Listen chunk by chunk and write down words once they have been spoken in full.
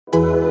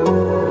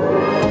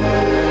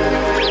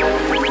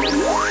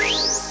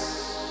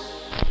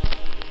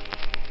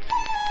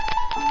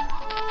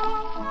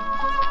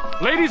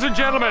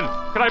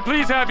Can I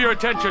please have your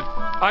attention?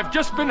 I've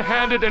just been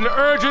handed an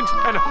urgent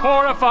and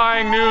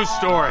horrifying news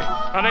story,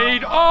 and I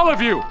need all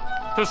of you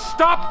to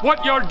stop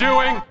what you're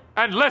doing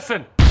and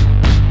listen.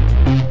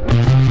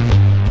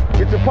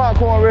 Get your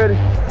popcorn ready.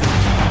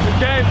 It's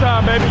game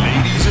time, baby.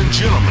 Ladies and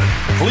gentlemen,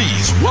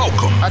 please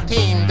welcome A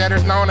team that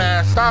is known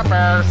as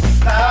Stoppers.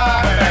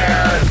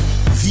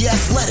 The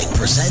Athletic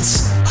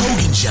presents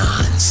Hogan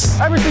Johns,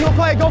 Every single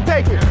play, go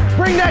take it.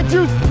 Bring that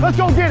juice. Let's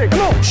go get it.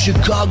 Come on.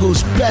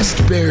 Chicago's best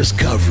Bears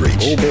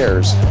coverage. Go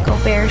Bears.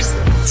 Go Bears.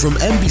 From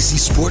NBC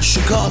Sports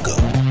Chicago,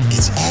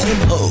 it's Adam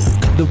Hogue.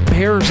 The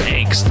Bears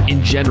angst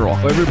in general.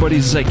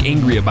 Everybody's like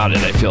angry about it,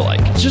 I feel like.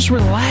 Just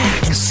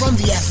relax. And from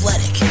The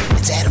Athletic,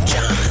 it's Adam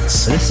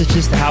Johns. This is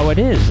just how it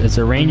is. It's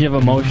a range of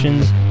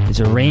emotions. It's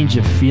a range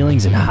of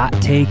feelings and hot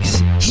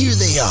takes. Here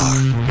they are.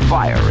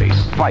 Fiery,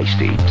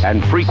 feisty,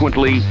 and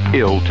frequently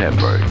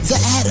ill-tempered. The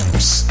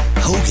Adams,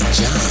 Hogan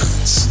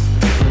Johns.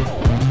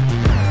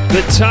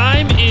 The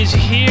time is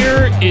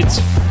here. It's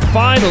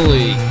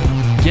finally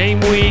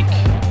game week.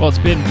 Well, it's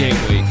been game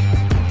week.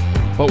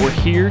 But we're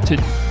here to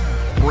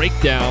break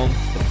down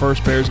the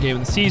first Bears game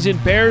of the season.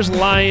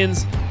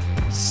 Bears-Lions,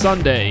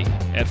 Sunday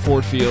at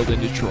Ford Field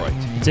in Detroit.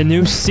 It's a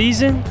new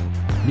season.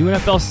 New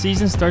NFL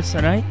season starts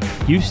tonight.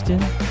 Houston,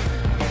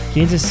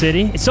 Kansas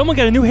City. And someone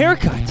got a new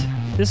haircut.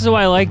 This is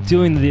why I like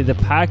doing the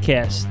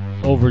podcast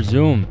over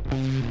Zoom.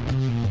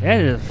 Yeah,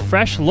 a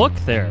fresh look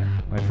there,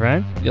 my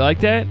friend. You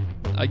like that?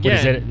 Again, What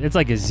is it? It's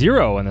like a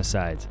 0 on the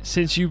sides.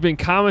 since you've been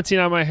commenting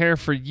on my hair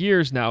for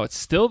years now, it's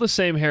still the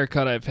same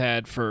haircut I've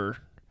had for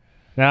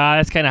Nah,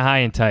 that's kind of high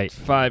and tight.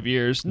 5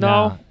 years.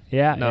 Nah. No,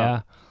 Yeah, No.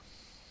 yeah.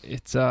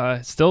 it's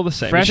still the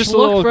same. Fresh it's just look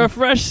a little, for a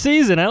fresh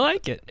season. I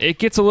like it. It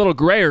gets a little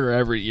grayer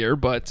every year,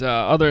 but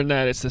other than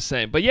that, it's the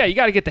same. But yeah, you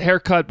got to get the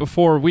haircut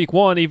before week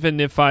one, even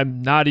if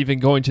I'm not even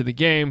going to the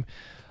game.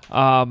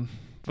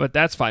 But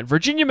that's fine.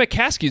 Virginia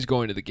McCaskey's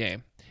going to the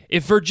game.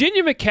 If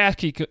Virginia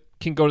McCaskey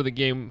can go to the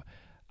game,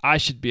 I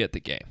should be at the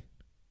game.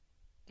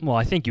 Well,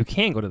 I think you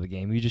can go to the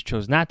game. You just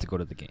chose not to go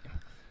to the game.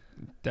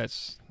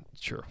 That's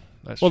true.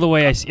 That's Well, the true.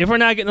 way I see, if we're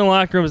not getting in the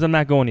locker rooms, I'm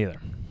not going either.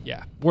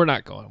 Yeah, we're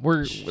not going.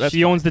 That's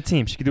She owns the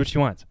team. She can do what she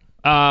wants.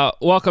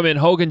 Welcome in,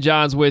 Hogan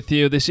Johns with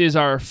you. This is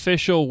our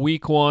official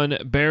Week 1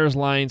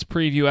 Bears-Lions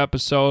preview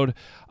episode.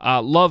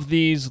 Love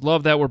these.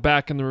 Love that we're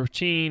back in the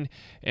routine,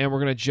 and we're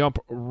going to jump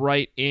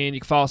right in.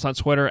 You can follow us on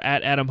Twitter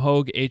at Adam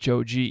Hogue,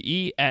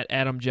 H-O-G-E, at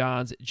Adam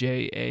Johns,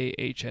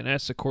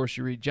 J-A-H-N-S. Of course,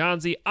 you read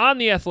Johnsy on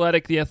The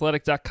Athletic,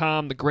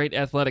 theathletic.com, the great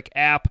Athletic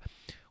app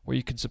where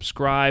you can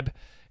subscribe,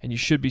 and you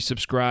should be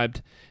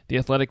subscribed.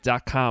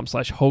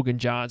 Theathletic.com/Hogan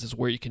Johns is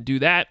where you can do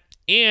that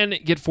and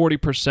get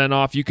 40%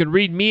 off. You can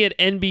read me at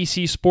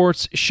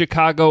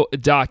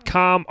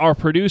NBCSportsChicago.com. Our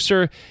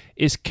producer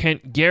is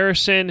Kent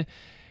Garrison,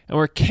 and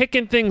we're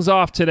kicking things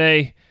off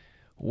today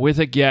with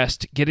a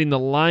guest, getting the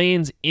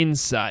Lions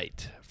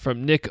insight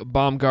from Nick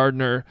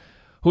Baumgardner,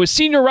 who is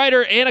senior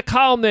writer and a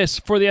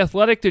columnist for The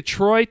Athletic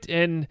Detroit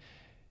and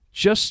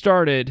just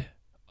started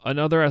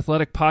another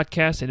Athletic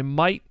podcast, and it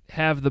might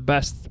have the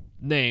best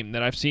name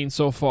that I've seen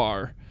so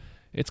far.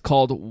 It's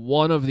called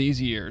One of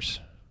These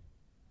Years.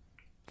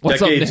 What's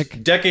up,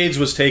 Nick? Decades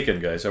was taken,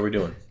 guys. How we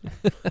doing?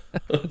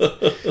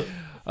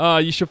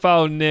 You should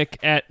follow Nick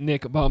at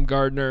Nick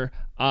Baumgardner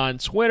on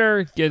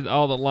Twitter. Get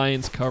all the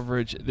Lions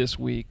coverage this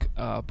week.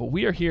 But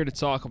we are here to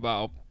talk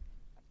about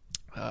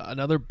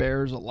another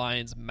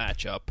Bears-Lions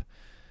matchup.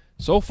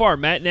 So far,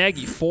 Matt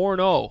Nagy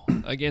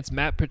 4-0 against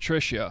Matt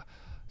Patricia.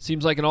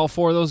 Seems like in all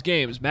 4 of those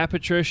games, Matt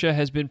Patricia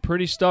has been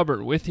pretty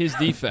stubborn with his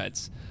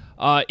defense.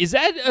 Is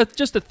that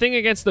just a thing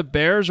against the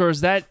Bears, or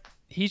is that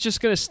he's just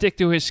going to stick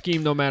to his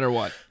scheme no matter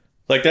what?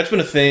 Like, that's been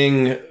a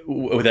thing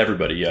with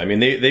everybody, yeah. I mean,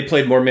 they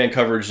played more man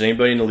coverage than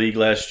anybody in the league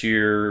last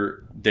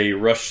year. They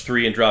rushed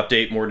 3 and dropped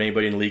 8 more than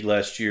anybody in the league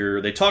last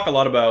year. They talk a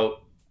lot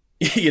about,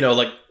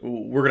 like,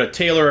 we're going to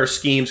tailor our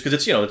schemes because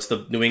it's, it's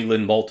the New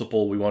England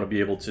multiple. We want to be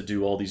able to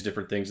do all these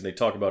different things. And they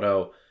talk about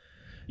how,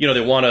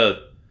 they want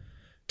to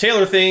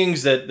tailor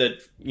things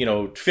that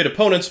fit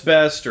opponents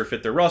best or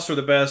fit their roster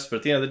the best, but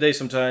at the end of the day,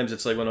 sometimes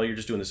it's like, well, no, you're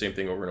just doing the same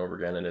thing over and over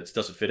again, and it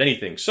doesn't fit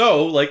anything.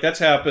 So, like, that's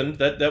happened.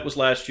 That was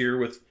last year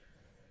with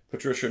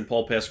Patricia and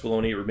Paul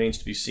Pasqualoni. It remains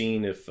to be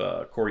seen if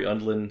Corey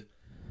Undlin,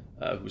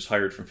 who was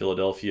hired from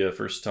Philadelphia,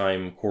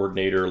 first-time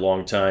coordinator,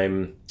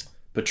 long-time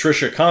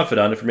Patricia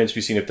confidant, it remains to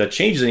be seen if that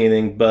changes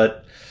anything.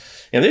 But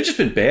they've just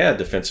been bad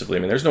defensively. I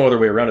mean, there's no other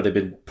way around it. They've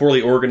been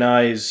poorly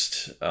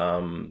organized.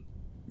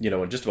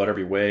 In just about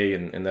every way,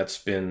 and that's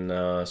been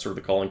sort of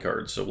the calling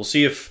card. So we'll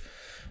see if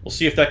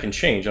that can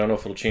change. I don't know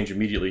if it'll change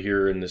immediately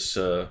here in this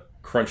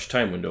crunch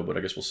time window, but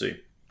I guess we'll see.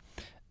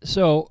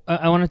 So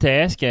I wanted to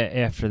ask you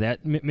after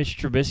that, Mitch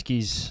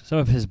Trubisky's some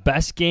of his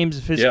best games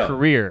of his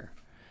career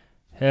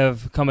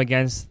have come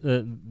against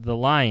the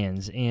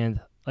Lions, and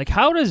like,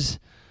 how does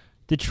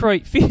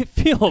Detroit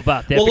feel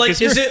about that? Well,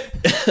 like,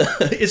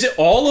 is it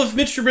all of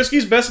Mitch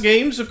Trubisky's best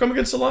games have come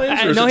against the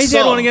Lions? No, he's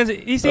had one against.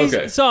 He's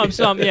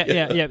some,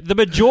 yeah. The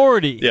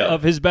majority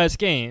of his best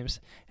games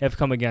have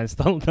come against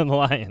the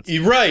Lions.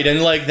 You're right,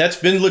 and like that's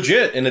been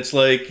legit, and it's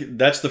like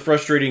that's the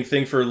frustrating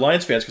thing for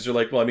Lions fans because they're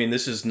like, well, I mean,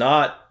 this has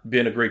not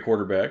been a great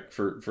quarterback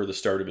for the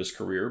start of his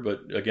career,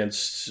 but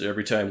against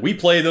every time we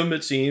play them,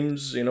 it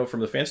seems, from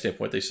the fan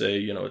standpoint, they say,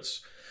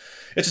 it's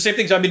the same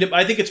things. I mean,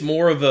 I think it's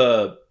more of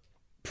a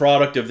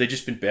product of they've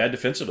just been bad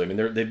defensively. I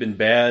mean, they've been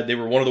bad. They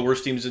were one of the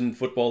worst teams in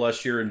football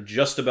last year in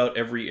just about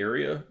every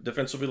area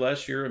defensively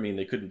last year. I mean,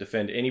 they couldn't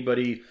defend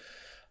anybody.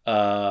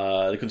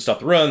 They couldn't stop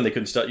the run. They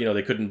couldn't stop.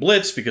 They couldn't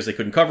blitz because they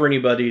couldn't cover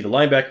anybody. The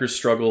linebackers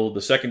struggled.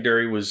 The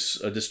secondary was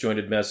a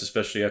disjointed mess,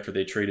 especially after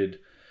they traded,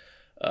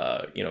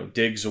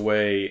 Diggs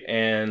away.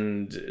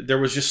 And there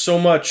was just so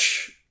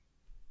much.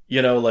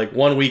 Like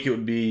 1 week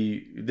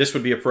this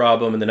would be a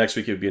problem, and the next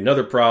week it would be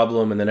another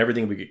problem, and then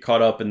everything would get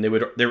caught up, and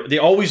they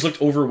always looked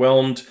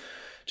overwhelmed,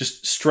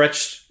 just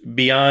stretched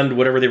beyond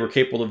whatever they were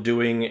capable of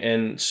doing,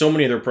 and so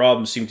many of their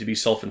problems seem to be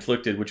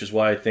self-inflicted, which is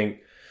why I think,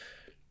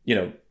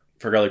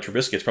 for a guy like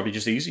Trubisky, it's probably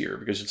just easier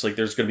because it's like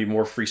there's going to be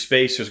more free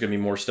space, there's going to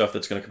be more stuff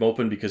that's going to come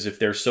open because if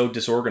they're so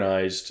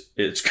disorganized,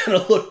 it's going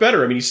to look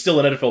better. I mean, he's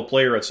still an NFL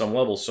player at some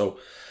level, so.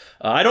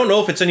 I don't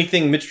know if it's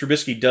anything Mitch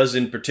Trubisky does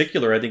in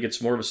particular. I think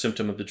it's more of a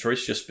symptom of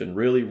Detroit's just been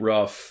really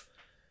rough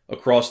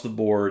across the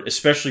board,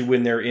 especially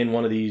when they're in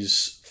one of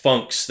these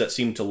funks that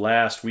seem to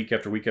last week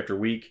after week after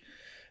week.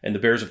 And the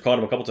Bears have caught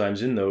them a couple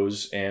times in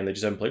those, and they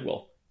just haven't played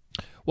well.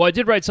 Well, I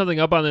did write something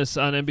up on this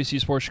on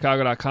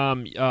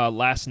NBCSportsChicago.com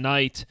last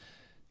night,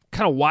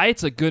 kind of why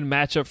it's a good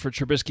matchup for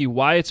Trubisky,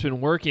 why it's been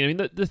working. I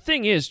mean, the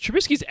thing is,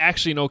 Trubisky's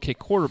actually an okay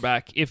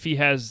quarterback if he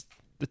has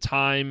the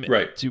time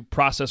to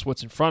process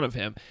what's in front of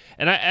him.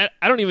 And I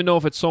don't even know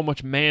if it's so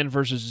much man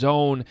versus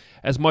zone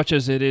as much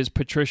as it is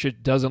Patricia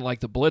doesn't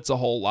like to blitz a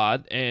whole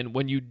lot. And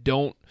when you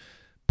don't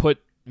put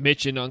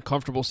Mitch in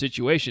uncomfortable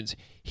situations,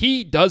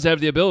 he does have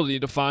the ability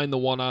to find the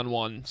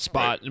one-on-one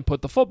spot and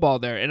put the football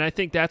there. And I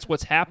think that's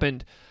what's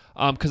happened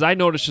because I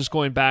noticed just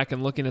going back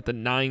and looking at the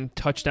 9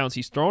 touchdowns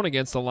he's thrown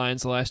against the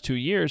Lions the last 2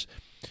 years,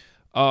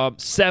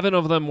 7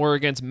 of them were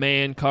against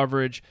man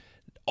coverage,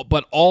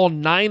 but all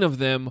 9 of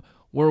them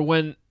were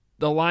when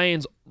the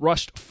Lions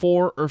rushed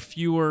 4 or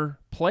fewer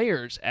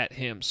players at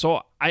him.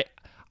 So I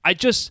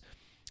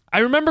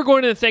remember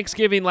going into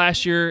Thanksgiving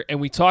last year, and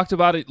we talked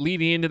about it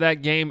leading into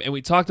that game, and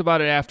we talked about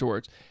it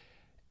afterwards.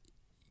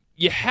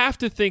 You have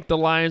to think the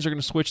Lions are going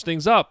to switch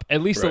things up,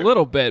 at least a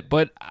little bit,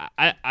 but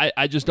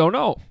I just don't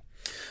know.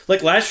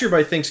 Like last year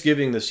by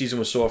Thanksgiving, the season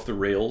was so off the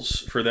rails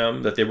for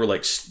them that they were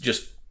like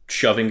just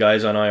shoving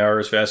guys on IR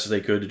as fast as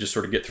they could to just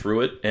sort of get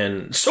through it.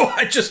 And so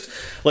I just,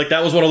 like,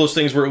 that was one of those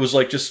things where it was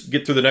like, just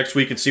get through the next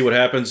week and see what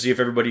happens, see if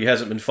everybody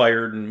hasn't been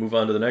fired and move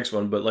on to the next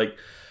one. But like,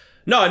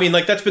 no, I mean,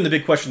 like, that's been the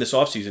big question this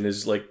offseason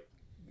is like,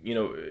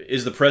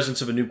 is the presence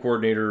of a new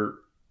coordinator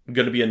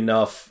going to be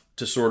enough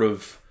to sort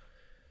of,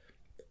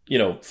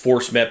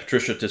 force Matt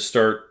Patricia to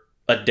start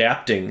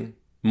adapting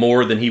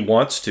more than he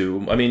wants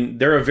to? I mean,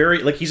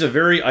 he's a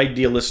very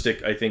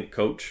idealistic, I think,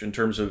 coach in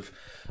terms of,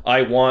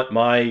 I want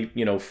my,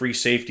 free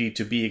safety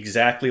to be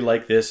exactly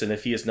like this, and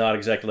if he is not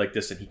exactly like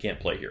this, then he can't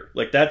play here.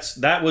 Like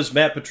that was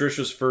Matt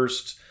Patricia's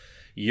first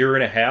year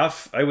and a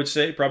half, I would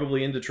say,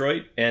 probably in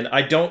Detroit. And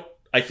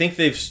I think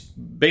they've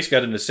basically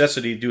got a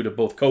necessity due to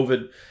both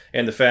COVID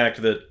and the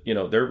fact that,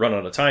 they're running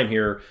out of time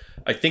here.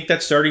 I think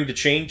that's starting to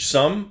change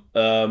some,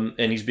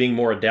 and he's being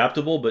more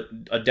adaptable, but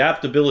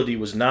adaptability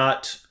was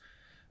not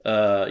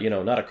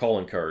not a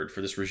calling card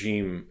for this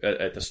regime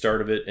at the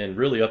start of it, and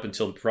really up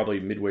until probably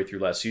midway through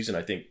last season.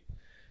 I think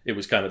it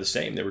was kind of the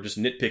same. They were just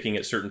nitpicking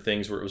at certain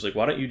things where it was like,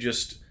 why don't you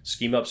just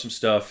scheme up some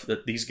stuff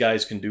that these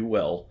guys can do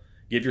well,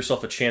 give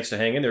yourself a chance to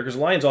hang in there, because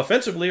the Lions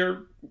offensively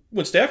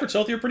when Stafford's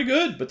healthy, are pretty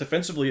good, but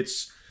defensively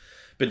it's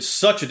been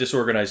such a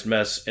disorganized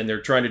mess, and they're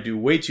trying to do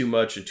way too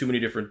much and too many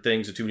different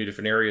things in too many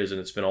different areas,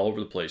 and it's been all over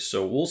the place.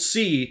 So we'll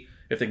see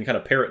if they can kind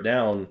of pare it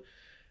down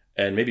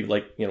and maybe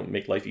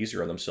make life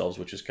easier on themselves,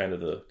 which is kind of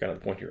the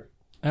point here.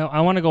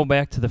 I want to go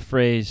back to the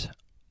phrase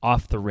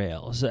 "off the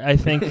rails." I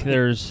think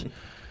there's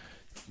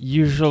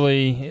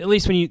usually, at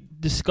least when you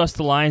discuss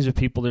the Lions with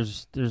people,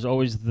 there's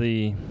always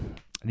the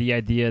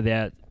idea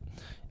that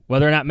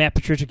whether or not Matt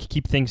Patricia can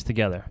keep things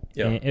together.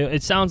 Yeah.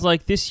 It sounds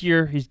like this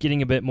year he's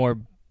getting a bit more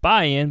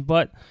buy-in,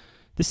 but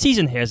the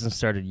season hasn't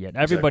started yet.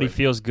 Everybody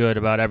feels good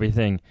about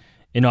everything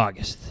in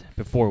August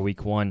before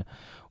Week 1.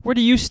 Where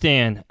do you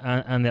stand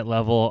on that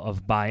level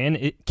of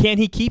buy-in? Can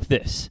he keep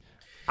this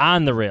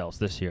on the rails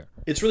this year?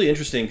 It's really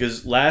interesting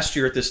because last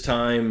year at this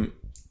time,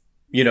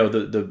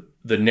 the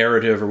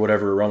narrative or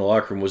whatever around the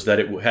locker room was that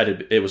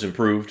it was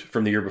improved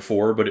from the year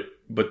before, but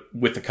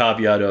with the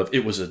caveat of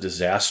it was a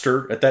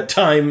disaster at that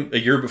time a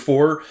year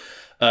before,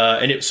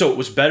 so it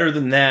was better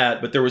than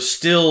that. But there was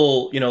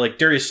still, like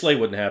Darius Slay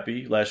wasn't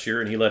happy last year,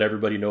 and he let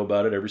everybody know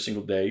about it every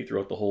single day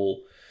throughout the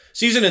whole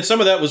season, and some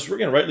of that was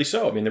rightly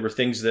so. I mean, there were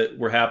things that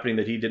were happening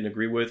that he didn't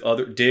agree with.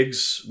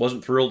 Diggs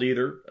wasn't thrilled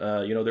either.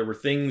 There were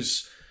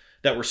things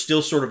that were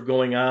still sort of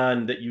going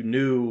on that you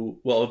knew,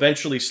 well,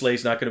 eventually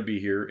Slay's not going to be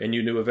here, and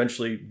you knew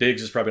eventually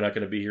Diggs is probably not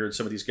going to be here, and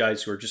some of these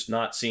guys who are just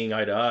not seeing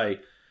eye to eye,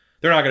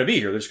 they're not going to be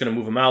here. They're just going to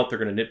move him out. They're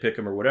going to nitpick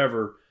him or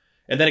whatever.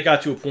 And then it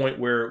got to a point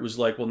where it was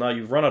like, well, now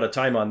you've run out of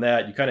time on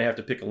that. You kind of have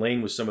to pick a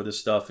lane with some of this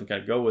stuff and kind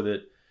of go with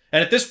it.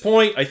 And at this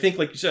point, I think,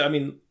 like you said, I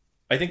mean,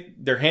 I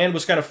think their hand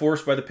was kind of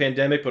forced by the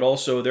pandemic, but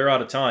also they're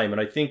out of time. And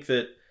I think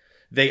that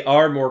they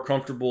are more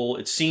comfortable,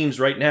 it seems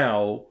right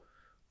now,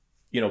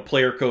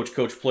 player, coach,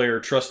 player,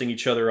 trusting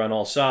each other on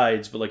all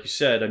sides. But like you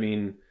said, I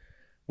mean,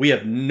 we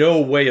have no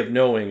way of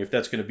knowing if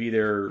that's going to be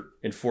there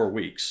in 4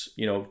 weeks.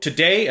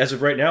 Today, as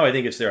of right now, I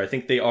think it's there. I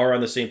think they are on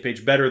the same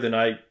page better than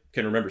I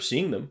can remember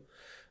seeing them.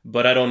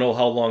 But I don't know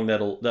how long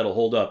that'll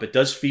hold up. It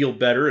does feel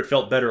better. It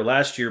felt better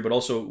last year, but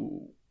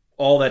also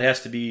all that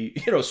has to be,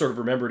 sort of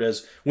remembered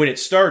as when it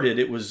started,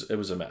 it was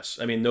a mess.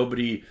 I mean,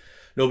 nobody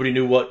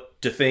knew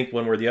what to think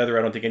one way or the other.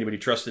 I don't think anybody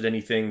trusted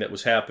anything that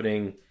was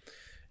happening.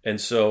 And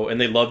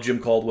they loved Jim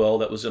Caldwell.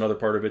 That was another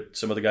part of it.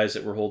 Some of the guys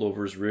that were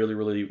holdovers really,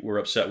 really were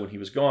upset when he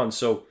was gone.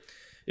 So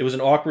it was an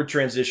awkward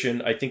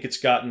transition. I think it's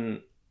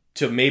gotten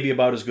to maybe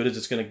about as good as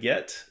it's going to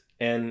get.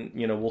 And,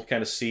 we'll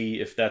kind of see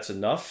if that's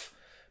enough.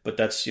 But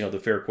that's, the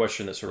fair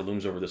question that sort of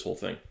looms over this whole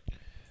thing.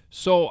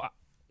 So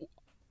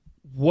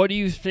what do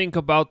you think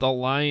about the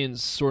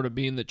Lions sort of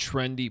being the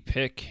trendy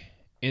pick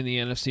in the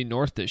NFC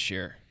North this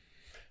year?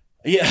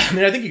 Yeah, I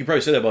mean, I think you could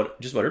probably say that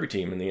about just about every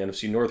team in the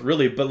NFC North,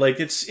 really. But,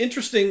 like, it's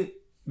interesting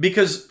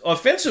because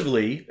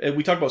offensively, and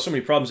we talk about so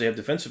many problems they have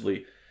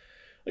defensively,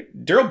 like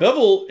Darrell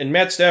Bevell and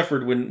Matt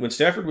Stafford, when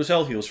Stafford was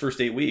healthy, those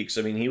first 8 weeks,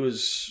 I mean, he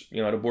was,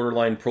 at a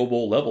borderline Pro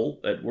Bowl level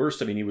at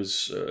worst. I mean, he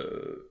was,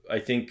 I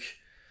think,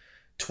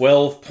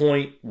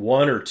 12.1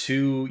 or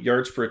 2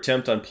 yards per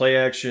attempt on play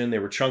action. They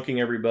were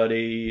chunking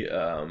everybody.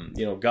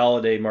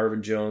 Galladay,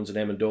 Marvin Jones, and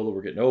Amendola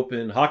were getting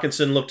open.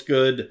 Hawkinson looked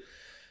good.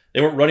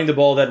 They weren't running the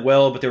ball that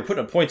well, but they were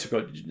putting up points.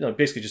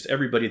 Basically just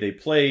everybody they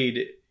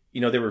played.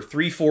 They were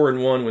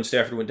 3-4-1 when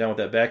Stafford went down with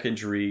that back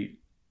injury.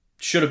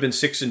 Should have been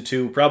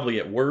 6-2, probably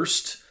at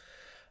worst.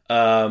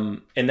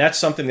 And that's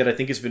something that I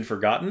think has been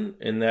forgotten,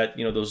 in that,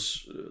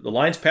 the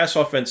Lions pass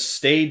offense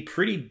stayed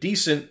pretty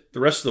decent the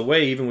rest of the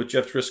way, even with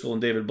Jeff Driscoll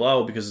and David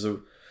Blau, because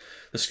the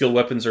skill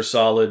weapons are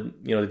solid.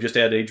 They've just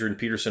added Adrian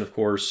Peterson, of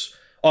course.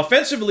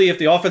 Offensively, if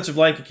the offensive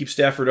line can keep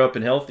Stafford up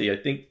and healthy, I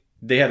think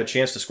they have a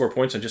chance to score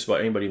points on just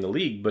about anybody in the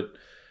league. But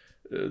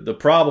the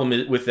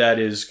problem with that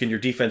is, can your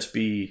defense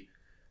be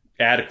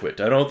adequate?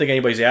 I don't think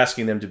anybody's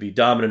asking them to be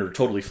dominant or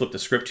totally flip the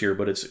script here,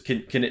 but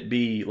can it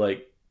be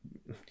like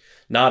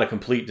not a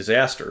complete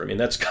disaster? I mean,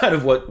 that's kind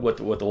of what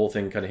the whole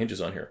thing kind of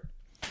hinges on here.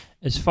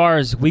 As far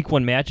as Week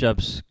 1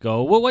 matchups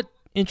go, what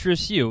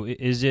interests you?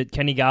 Is it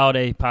Kenny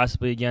Galladay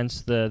possibly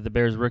against the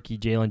Bears rookie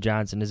Jalen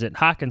Johnson? Is it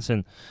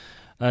Hawkinson,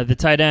 the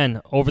tight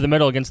end, over the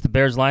middle against the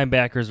Bears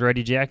linebackers,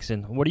 Eddie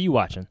Jackson? What are you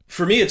watching?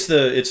 For me, it's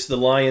the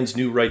Lions'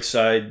 new right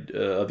side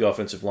of the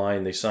offensive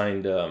line. They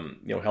signed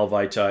Hal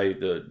Vaitai,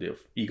 the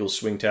Eagles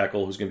swing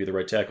tackle, who's going to be the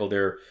right tackle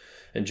there,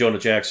 and Jonah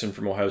Jackson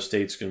from Ohio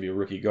State's going to be a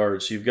rookie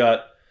guard. So you've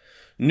got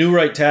new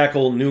right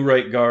tackle, new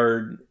right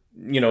guard.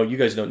 You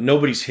guys know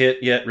nobody's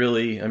hit yet,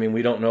 really. I mean,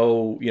 we don't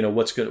know,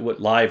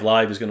 what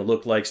live is going to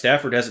look like.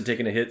 Stafford hasn't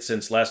taken a hit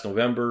since last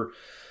November.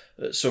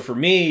 So for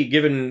me,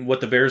 given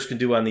what the Bears can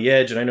do on the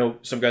edge, and I know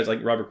some guys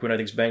like Robert Quinn, I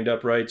think, is banged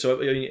up, right? So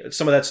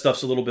some of that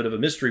stuff's a little bit of a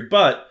mystery.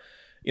 But,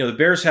 the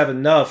Bears have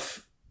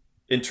enough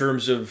in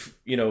terms of,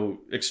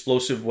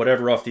 explosive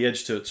whatever off the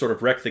edge to sort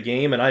of wreck the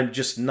game. And I'm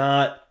just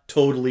not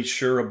totally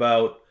sure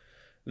about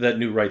that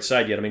new right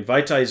side yet. I mean,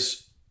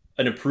 Vaitai's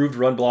an improved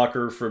run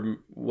blocker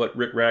from what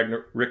Rick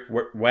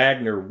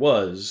Wagner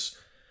was,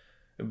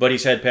 but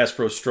he's had pass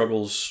pro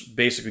struggles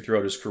basically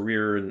throughout his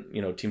career,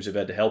 and teams have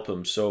had to help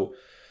him. So,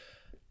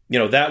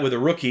 that with a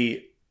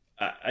rookie,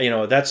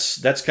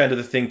 that's kind of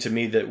the thing to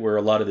me that where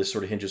a lot of this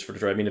sort of hinges for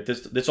Detroit. I mean, if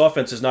this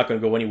offense is not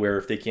going to go anywhere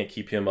if they can't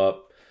keep him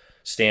up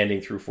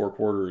standing through 4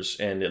 quarters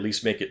and at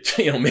least make it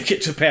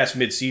to past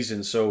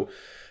midseason. So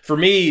for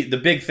me, the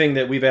big thing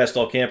that we've asked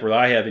all camp, or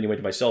I have anyway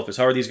to myself, is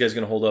how are these guys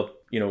going to hold up,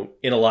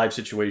 in a live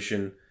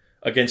situation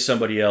against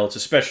somebody else,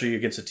 especially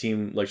against a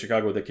team like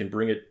Chicago that can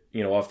bring it,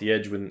 off the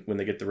edge when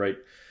they get the right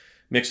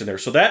mix in there.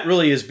 So that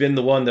really has been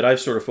the one that I've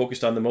sort of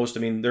focused on the most. I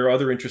mean, there are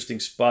other interesting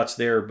spots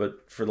there,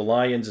 but for the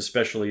Lions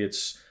especially,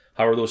 it's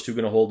how are those two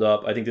going to hold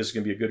up? I think this is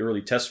going to be a good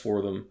early test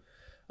for them.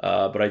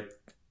 But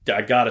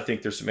I got to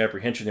think there's some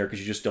apprehension there because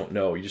you just don't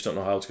know. You just don't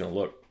know how it's going to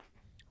look.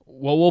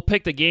 Well, we'll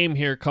pick the game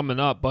here coming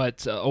up,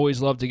 but always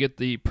love to get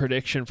the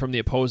prediction from the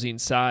opposing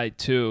side,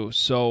 too.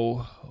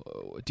 So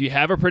do you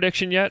have a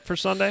prediction yet for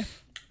Sunday?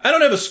 I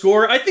don't have a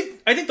score. I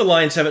think the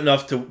Lions have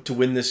enough to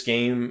win this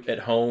game at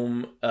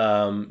home.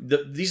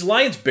 These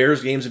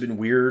Lions-Bears games have been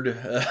weird.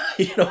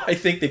 I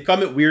think they've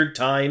come at weird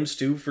times,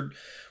 too,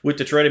 with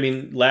Detroit. I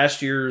mean,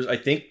 last year's, I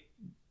think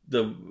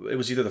it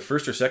was either the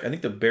first or second. I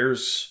think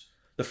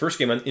the first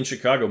game in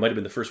Chicago might have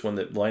been the first one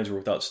that the Lions were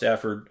without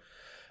Stafford.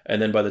 And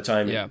then by the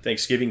time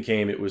Thanksgiving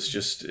came, it was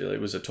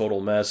a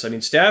total mess. I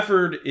mean,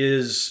 Stafford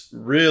is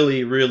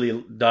really,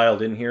 really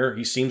dialed in here.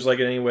 He seems like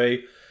it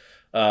anyway.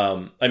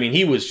 I mean,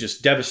 he was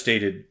just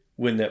devastated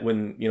when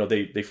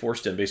they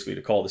forced him basically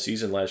to call the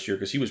season last year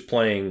because he was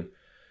playing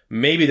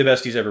maybe the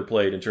best he's ever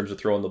played in terms of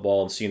throwing the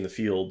ball and seeing the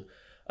field.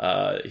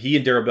 He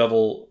and Darrell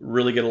Bevell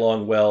really get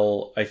along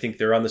well. I think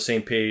they're on the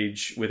same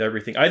page with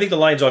everything. I think the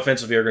Lions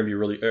offensively are going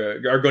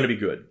to be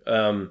good.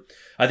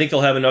 I think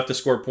they'll have enough to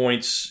score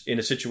points in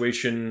a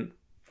situation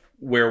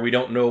where we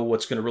don't know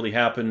what's going to really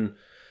happen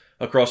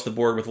across the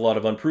board with a lot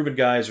of unproven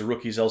guys or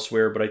rookies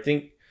elsewhere. But I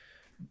think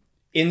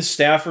in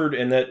Stafford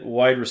and that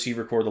wide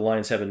receiver core, the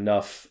Lions have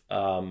enough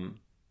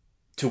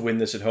to win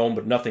this at home,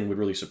 but nothing would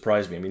really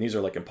surprise me. I mean, these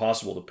are like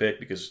impossible to pick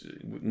because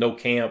no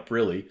camp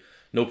really,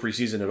 no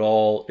preseason at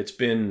all. It's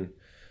been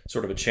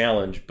sort of a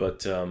challenge,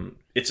 but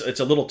it's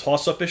a little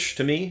toss-up-ish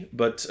to me.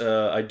 But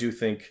I do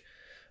think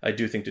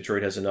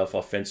Detroit has enough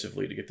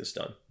offensively to get this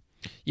done.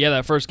 Yeah,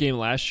 that first game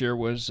last year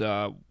was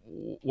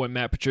when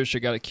Matt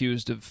Patricia got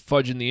accused of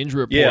fudging the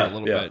injury report a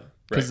little bit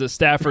because the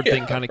Stafford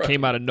thing kind of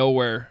came out of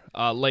nowhere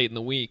late in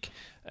the week,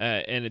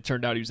 and it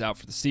turned out he was out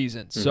for the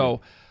season.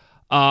 So,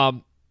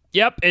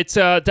 yep, it's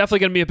definitely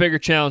going to be a bigger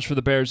challenge for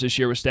the Bears this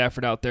year with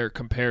Stafford out there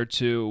compared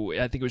to,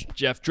 I think it was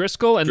Jeff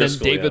Driscoll and then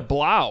David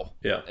Blau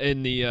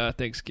in the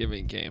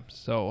Thanksgiving game.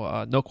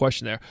 So no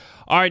question there.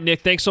 All right, Nick,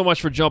 thanks so much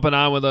for jumping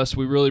on with us.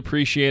 We really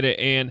appreciate it.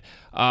 And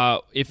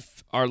if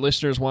our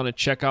listeners want to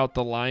check out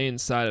the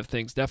Lions side of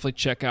things, definitely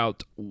check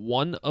out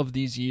One of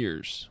These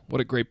Years.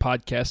 What a great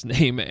podcast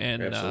name,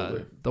 and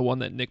the one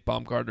that Nick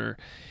Baumgartner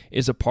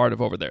is a part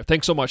of over there.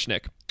 Thanks so much,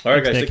 Nick. All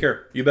right, guys, take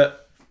care. You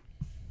bet.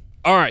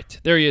 All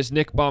right, there he is,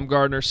 Nick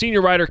Baumgartner,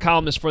 senior writer,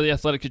 columnist for The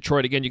Athletic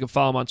Detroit. Again, you can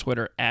follow him on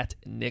Twitter at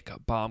Nick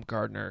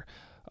Baumgartner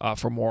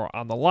for more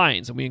on the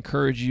Lions. And we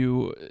encourage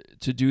you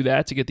to do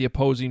that to get the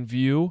opposing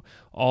view.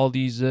 All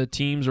these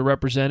teams are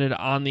represented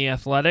on The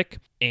Athletic.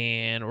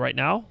 And right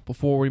now,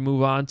 before we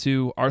move on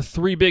to our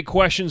 3 big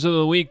questions of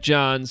the week,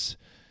 Johns,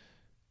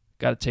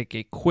 got to take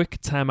a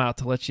quick timeout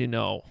to let you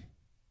know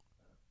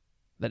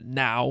that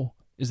now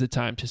is the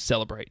time to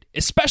celebrate,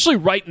 especially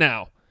right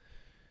now,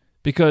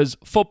 because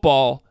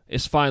football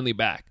is finally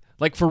back.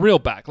 Like, for real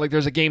back. Like,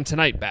 there's a game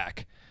tonight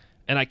back,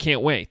 and I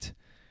can't wait.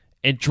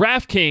 And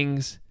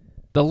DraftKings,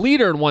 the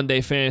leader in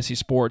one-day fantasy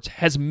sports,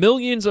 has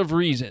millions of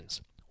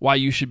reasons why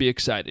you should be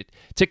excited.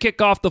 To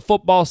kick off the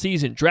football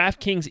season,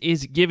 DraftKings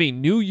is giving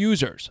new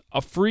users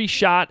a free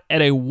shot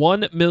at a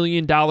 $1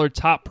 million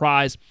top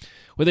prize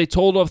with a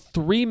total of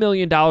 $3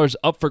 million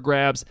up for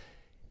grabs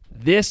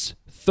this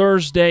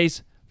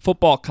Thursday's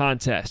football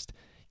contest.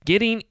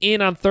 Getting in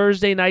on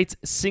Thursday night's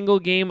single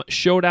game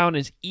showdown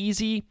is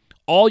easy.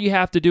 All you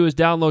have to do is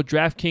download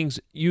DraftKings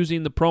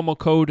using the promo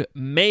code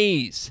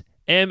MAYS,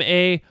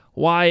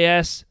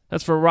 M-A-Y-S.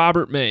 That's for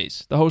Robert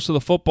Mays, the host of the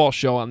football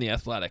show on The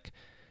Athletic.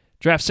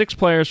 Draft 6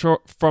 players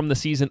from the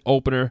season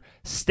opener.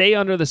 Stay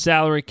under the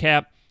salary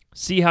cap.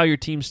 See how your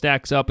team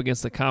stacks up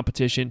against the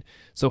competition.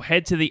 So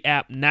head to the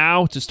app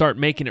now to start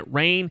making it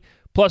rain.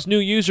 Plus, new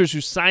users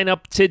who sign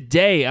up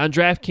today on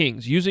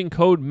DraftKings using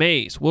code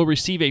MAYS will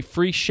receive a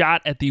free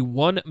shot at the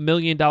 $1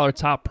 million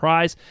top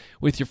prize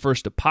with your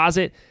first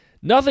deposit.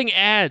 Nothing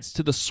adds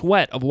to the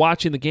sweat of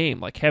watching the game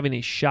like having a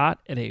shot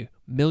at a $1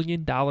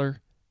 million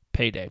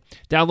payday.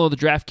 Download the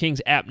DraftKings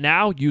app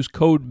now. Use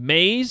code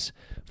MAYS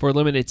for a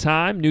limited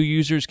time. New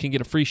users can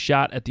get a free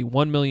shot at the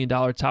 $1 million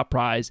top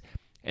prize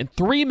and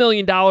 $3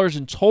 million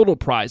in total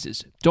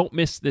prizes. Don't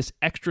miss this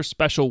extra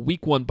special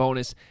Week 1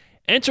 bonus.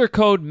 Enter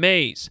code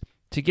MAYS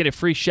to get a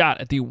free shot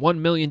at the $1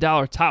 million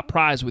top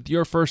prize with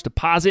your first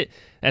deposit.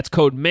 That's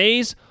code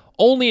MAYS,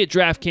 only at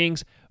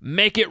DraftKings.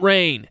 Make it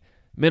rain.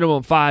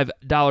 Minimum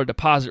 $5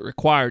 deposit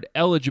required.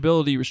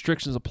 Eligibility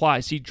restrictions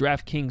apply. See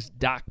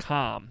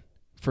DraftKings.com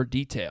for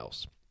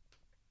details.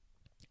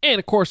 And,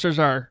 of course, there's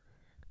our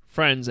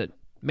friends at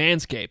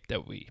Manscaped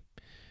that we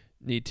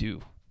need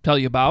to tell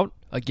you about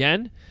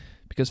again,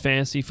 because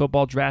fantasy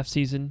football draft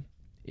season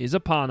is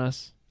upon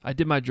us. I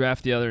did my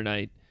draft the other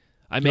night.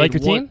 You like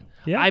your team?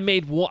 Yeah.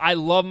 I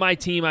love my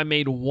team. I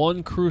made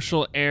one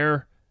crucial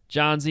error,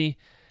 Johnsy.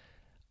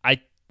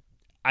 I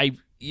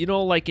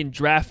like in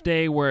draft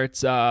day where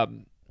it's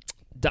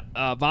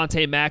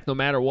Vontae Mack no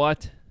matter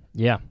what.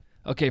 Yeah.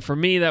 Okay, for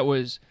me that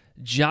was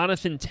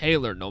Jonathan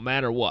Taylor no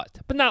matter what,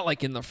 but not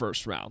like in the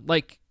first round.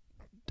 Like,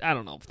 I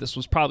don't know if this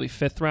was probably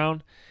 5th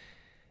round,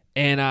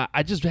 and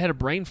I just had a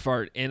brain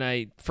fart and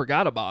I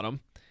forgot about him,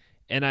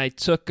 and I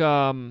took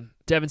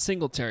Devin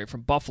Singletary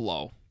from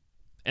Buffalo,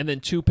 and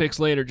then 2 picks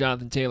later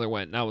Jonathan Taylor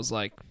went, and I was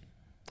like,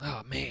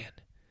 oh man,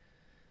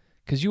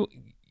 because you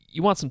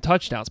want some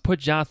touchdowns, put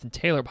Jonathan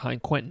Taylor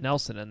behind Quentin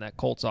Nelson in that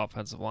Colts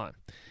offensive line.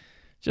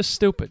 Just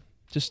stupid.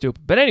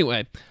 But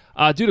anyway,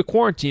 due to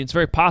quarantine, it's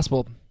very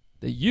possible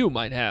that you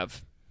might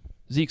have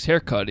Zeke's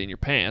haircut in your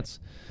pants.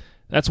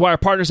 That's why our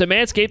partners at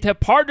Manscaped have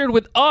partnered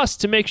with us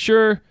to make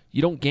sure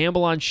you don't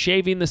gamble on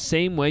shaving the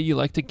same way you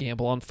like to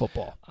gamble on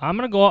football. I'm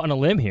going to go out on a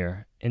limb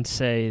here and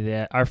say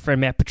that our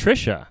friend Matt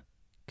Patricia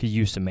could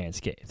use some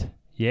Manscaped.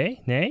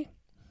 Yay? Nay?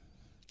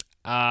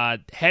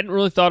 Hadn't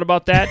really thought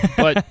about that,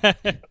 but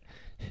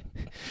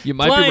you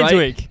might be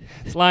right.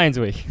 It's Lions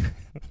Week.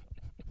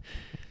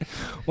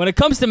 When it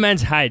comes to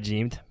men's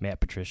hygiene, Matt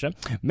Patricia,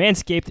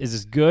 Manscaped is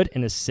as good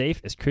and as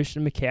safe as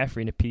Christian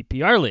McCaffrey in a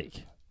PPR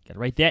league. Got to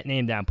write that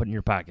name down, put it in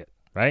your pocket,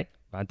 right?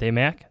 Vontae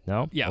Mack?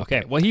 No? Yeah,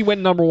 okay. Well, he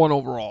went number 1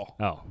 overall.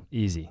 Oh,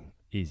 easy.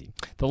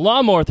 The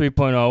Lawnmower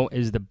 3.0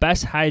 is the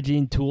best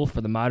hygiene tool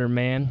for the modern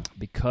man.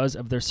 Because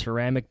of their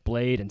ceramic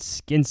blade and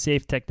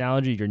skin-safe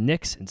technology, your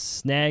nicks and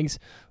snags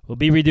will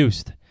be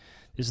reduced.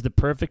 This is the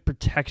perfect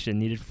protection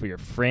needed for your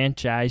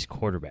franchise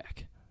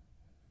quarterback.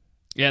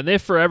 Yeah,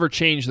 they've forever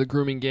changed the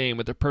grooming game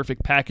with their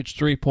Perfect Package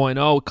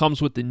 3.0. It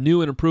comes with the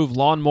new and improved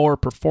Lawnmower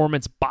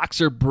Performance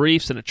Boxer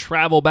Briefs and a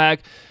travel bag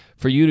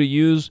for you to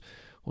use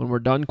when we're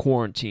done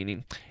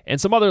quarantining. And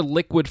some other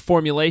liquid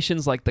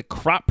formulations like the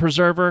Crop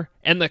Preserver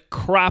and the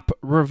Crop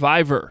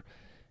Reviver.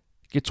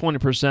 Get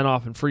 20%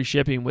 off and free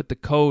shipping with the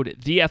code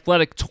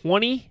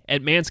THEATHLETIC20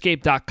 at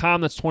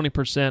manscaped.com. That's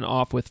 20%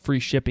 off with free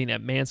shipping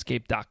at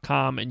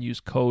manscaped.com and use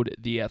code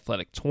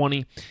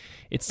THEATHLETIC20.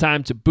 It's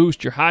time to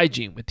boost your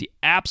hygiene with the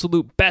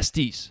absolute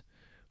besties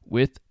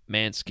with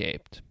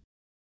Manscaped.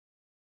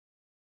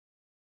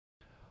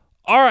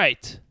 All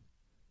right.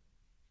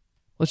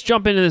 Let's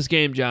jump into this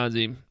game,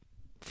 Johnsy,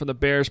 from the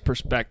Bears'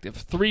 perspective.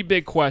 3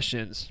 big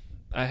questions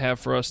I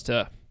have for us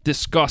to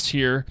discuss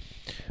here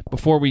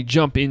before we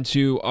jump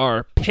into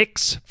our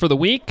picks for the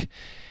week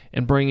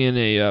and bring in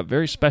a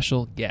very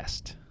special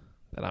guest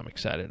that I'm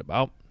excited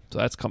about. So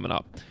that's coming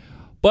up.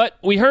 But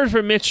we heard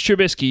from Mitch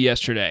Trubisky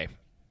yesterday.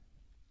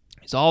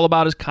 He's all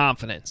about his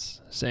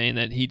confidence, saying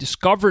that he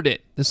discovered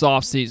it this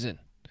offseason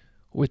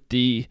with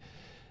the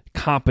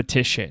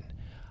competition.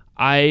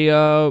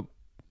 I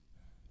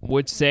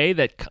would say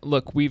that,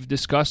 look, we've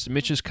discussed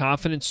Mitch's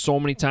confidence so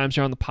many times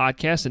here on the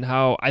podcast and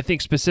how I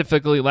think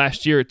specifically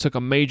last year it took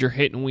a major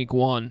hit in week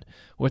 1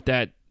 with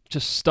that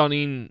just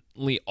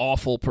stunningly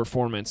awful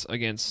performance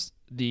against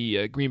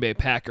the Green Bay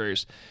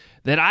Packers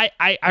that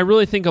I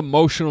really think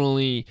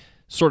emotionally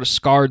sort of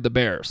scarred the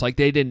Bears. Like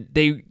they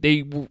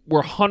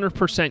were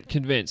 100%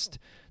 convinced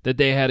that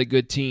they had a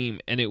good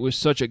team and it was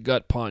such a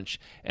gut punch.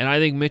 And I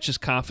think Mitch's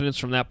confidence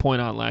from that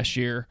point on last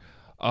year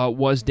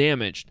was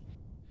damaged.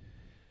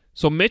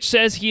 So Mitch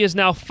says he has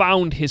now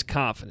found his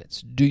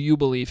confidence. Do you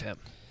believe him?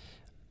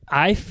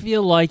 I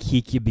feel like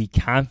he could be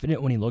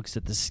confident when he looks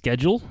at the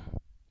schedule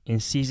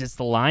and sees it's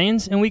the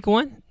Lions in week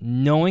 1,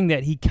 knowing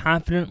that he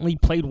confidently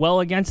played well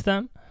against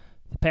them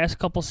the past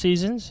couple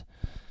seasons.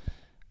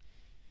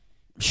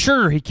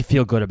 Sure, he could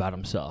feel good about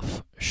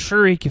himself.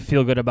 Sure, he could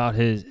feel good about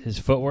his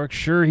footwork.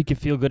 Sure, he could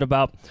feel good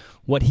about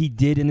what he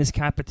did in this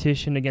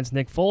competition against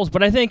Nick Foles.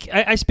 But I think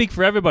I speak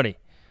for everybody.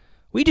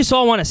 We just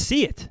all want to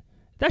see it.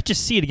 Not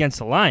just see it against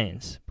the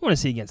Lions. We want to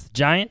see it against the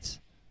Giants,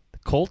 the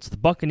Colts, the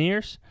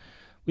Buccaneers.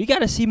 We got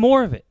to see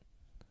more of it.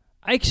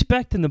 I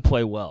expect him to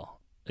play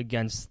well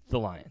against the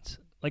Lions,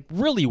 like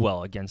really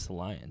well against the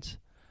Lions.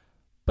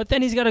 But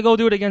then he's got to go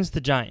do it against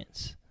the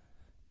Giants.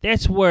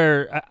 That's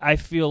where I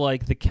feel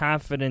like the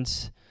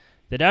confidence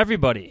that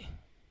everybody,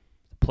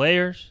 the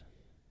players,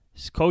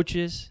 his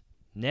coaches,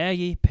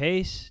 Nagy,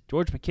 Pace,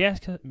 George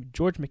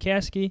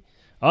McCaskey,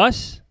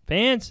 us,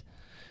 fans,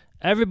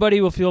 everybody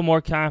will feel more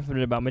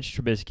confident about Mitch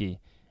Trubisky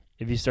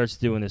if he starts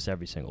doing this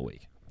every single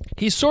week.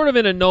 He's sort of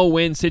in a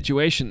no-win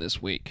situation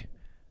this week.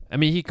 I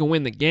mean, he can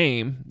win the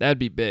game. That'd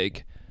be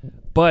big.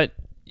 But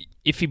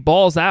if he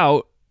balls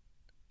out,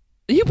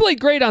 he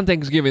played great on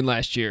Thanksgiving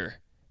last year.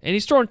 And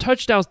he's throwing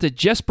touchdowns to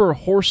Jesper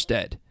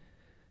Horsted.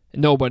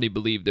 Nobody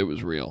believed it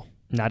was real.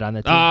 Not on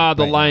the team.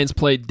 The Lions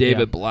played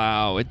David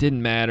Blau. It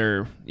didn't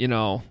matter. You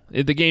know,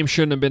 the game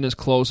shouldn't have been as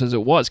close as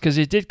it was because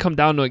it did come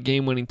down to a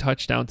game-winning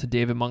touchdown to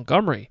David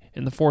Montgomery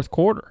in the fourth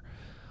quarter,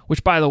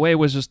 which, by the way,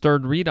 was his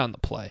third read on the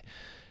play.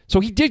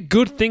 So he did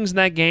good things in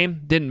that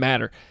game. Didn't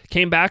matter.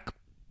 Came back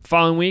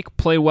following week,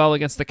 played well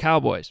against the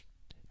Cowboys.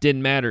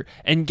 Didn't matter.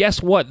 And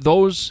guess what?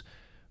 Those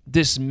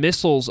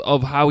dismissals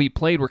of how he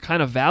played were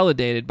kind of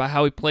validated by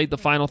how he played the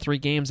final 3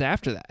 games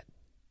after that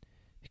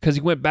because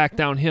he went back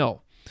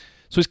downhill.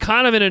 So he's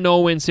kind of in a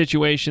no-win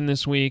situation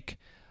this week.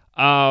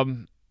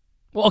 Well,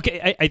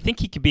 okay, I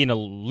think he could be in a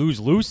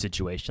lose-lose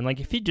situation.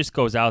 Like, if he just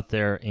goes out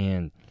there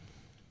and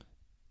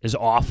is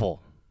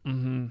awful,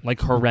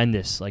 like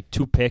horrendous, like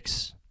 2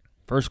 picks,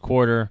 first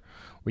quarter,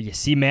 where you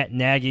see Matt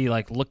Nagy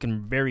like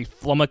looking very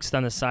flummoxed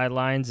on the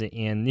sidelines,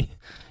 and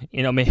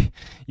you know, maybe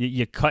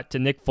you cut to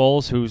Nick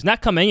Foles, who's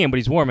not coming in, but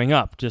he's warming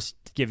up, just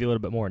to give you a little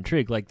bit more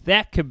intrigue. Like,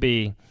 that could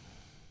be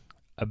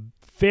a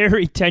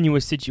very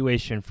tenuous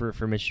situation for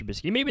Mitch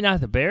Trubisky. Maybe not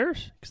the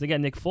Bears, because they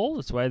got Nick Foles.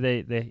 That's why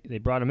they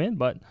brought him in.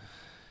 But,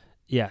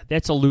 yeah,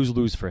 that's a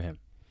lose-lose for him.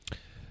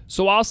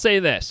 So I'll say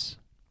this.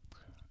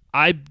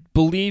 I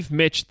believe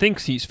Mitch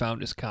thinks he's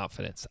found his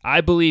confidence.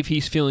 I believe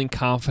he's feeling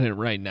confident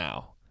right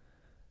now.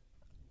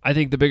 I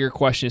think the bigger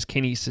question is,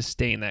 can he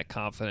sustain that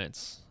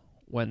confidence?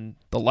 When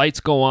the lights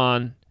go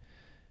on,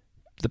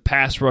 the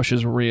pass rush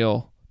is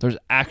real, there's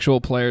actual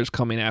players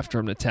coming after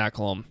him to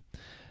tackle him,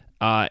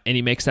 and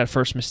he makes that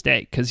first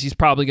mistake, because he's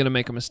probably going to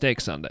make a mistake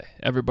Sunday.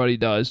 Everybody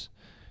does.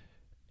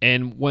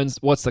 And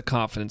what's the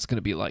confidence going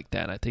to be like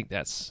then? I think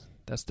that's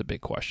the big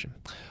question.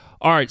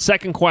 All right,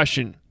 second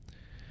question.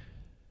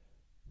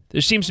 There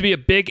seems to be a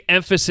big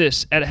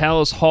emphasis at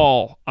Halas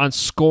Hall on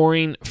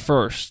scoring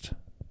first.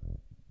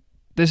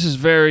 This is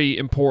very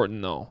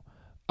important, though,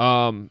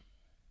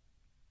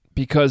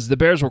 because the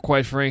Bears were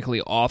quite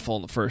frankly awful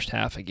in the first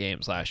half of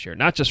games last year.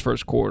 Not just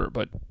first quarter,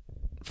 but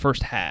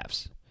first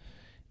halves.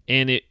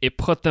 And it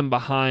put them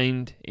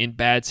behind in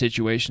bad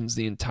situations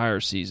the entire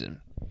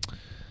season.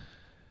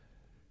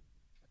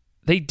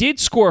 They did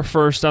score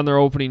first on their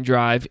opening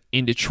drive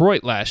in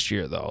Detroit last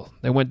year, though.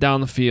 They went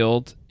down the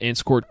field and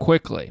scored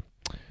quickly.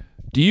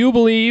 Do you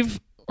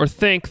believe or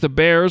think the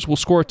Bears will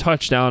score a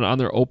touchdown on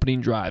their opening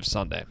drive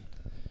Sunday?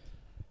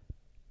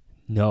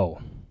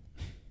 No.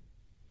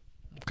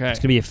 Okay. It's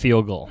going to be a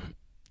field goal.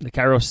 The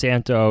Cairo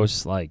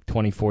Santos,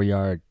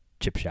 24-yard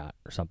chip shot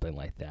or something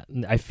like that.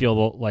 I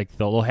feel like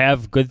they'll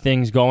have good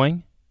things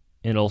going,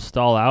 and it'll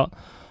stall out.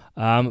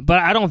 But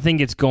I don't think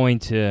it's going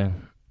to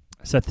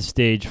set the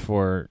stage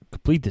for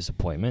complete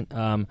disappointment.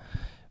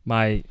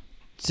 My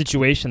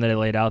situation that I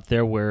laid out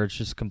there where it's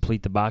just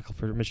complete debacle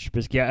for Mr.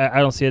 Trubisky, I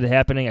don't see it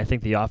happening. I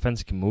think the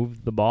offense can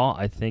move the ball.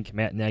 I think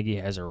Matt Nagy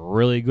has a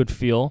really good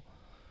feel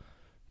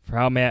for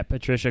how Matt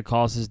Patricia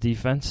calls his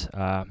defense.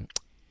 I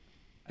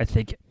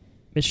think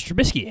Mr.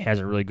 Trubisky has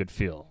a really good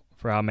feel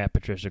for how Matt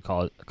Patricia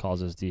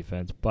calls his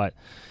defense. But,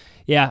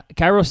 yeah,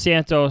 Cairo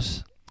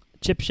Santos,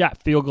 chip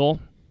shot field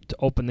goal to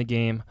open the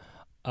game.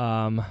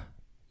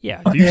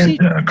 Yeah.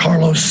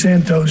 Carlos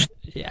Santos.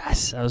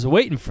 Yes, I was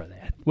waiting for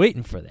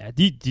that.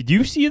 Did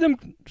you see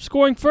them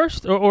scoring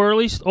first or at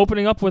least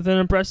opening up with an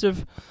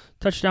impressive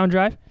touchdown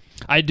drive?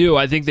 I do.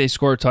 I think they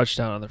scored a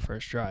touchdown on their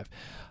first drive.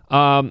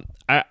 I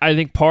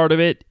think part of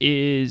it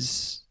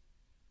is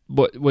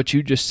what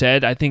you just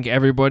said. I think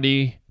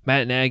everybody,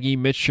 Matt Nagy,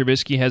 Mitch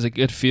Trubisky, has a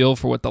good feel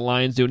for what the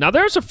Lions do. Now,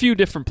 there's a few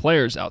different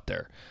players out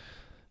there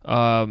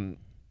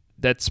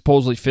that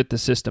supposedly fit the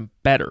system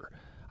better.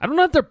 I don't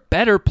know if they're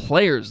better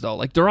players, though.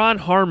 Like, Duron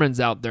Harmon's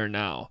out there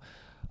now.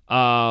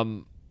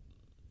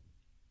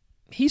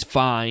 He's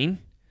fine.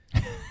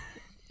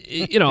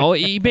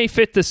 He may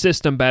fit the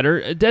system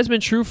better.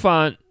 Desmond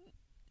Trufant,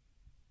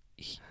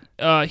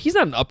 he's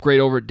not an upgrade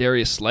over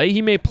Darius Slay.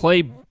 He may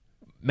play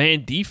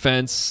man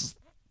defense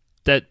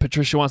that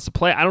Patricia wants to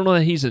play. I don't know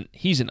that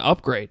he's an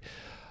upgrade.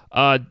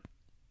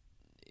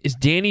 Is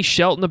Danny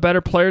Shelton a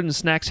better player than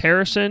Snacks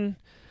Harrison?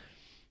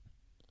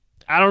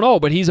 I don't know,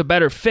 but he's a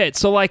better fit.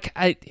 So, I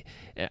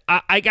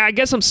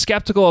guess I'm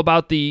skeptical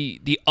about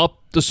the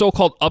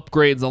so-called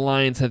upgrades the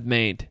Lions have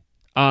made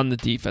on the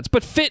defense.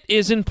 But fit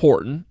is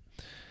important.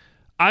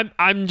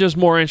 I'm just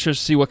more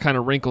interested to see what kind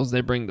of wrinkles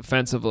they bring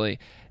defensively.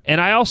 And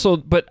I also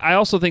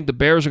think the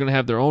Bears are going to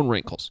have their own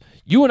wrinkles.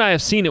 You and I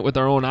have seen it with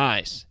our own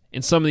eyes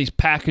in some of these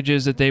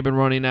packages that they've been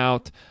running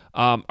out.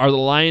 Are the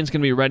Lions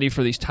going to be ready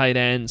for these tight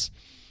ends?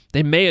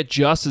 They may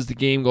adjust as the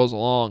game goes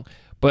along,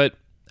 but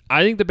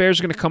I think the Bears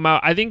are going to come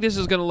out. I think this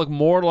is going to look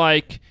more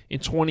like in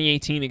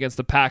 2018 against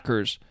the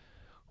Packers,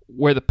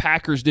 where the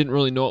Packers didn't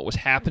really know what was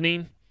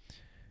happening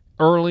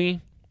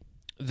early,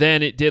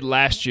 than it did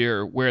last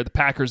year, where the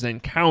Packers then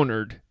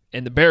countered,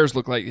 and the Bears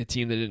looked like a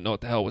team that didn't know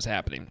what the hell was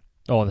happening.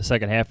 Oh, in the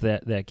second half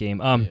of that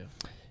game.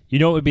 You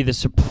know what would be the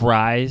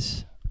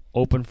surprise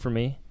open for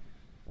me?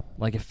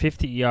 Like a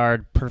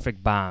 50-yard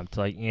perfect bomb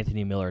to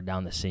Anthony Miller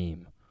down the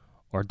seam,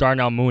 or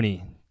Darnell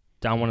Mooney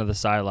down one of the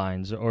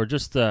sidelines, or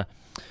just a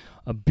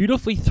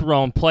beautifully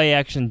thrown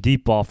play-action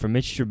deep ball from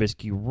Mitch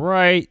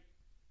Trubisky,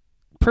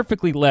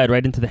 perfectly led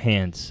right into the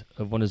hands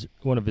of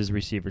one of his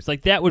receivers.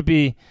 That would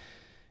be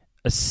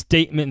a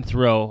statement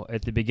throw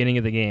at the beginning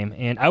of the game,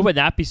 and I would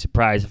not be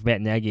surprised if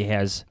Matt Nagy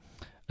has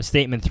a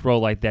statement throw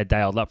like that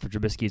dialed up for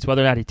Trubisky. It's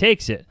whether or not he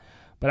takes it,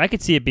 but I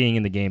could see it being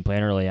in the game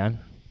plan early on.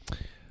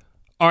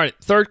 All right,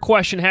 third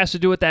question has to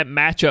do with that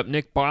matchup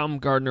Nick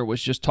Baumgardner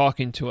was just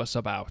talking to us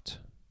about.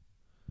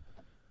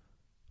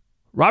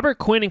 Robert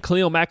Quinn and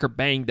Khalil Mack are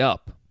banged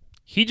up.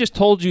 He just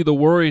told you the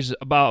worries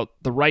about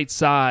the right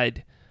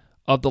side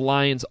of the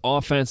Lions'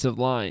 offensive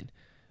line.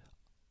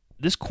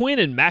 This Quinn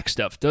and Mack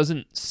stuff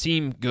doesn't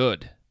seem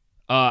good.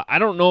 I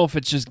don't know if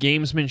it's just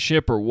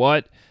gamesmanship or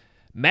what.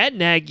 Matt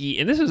Nagy,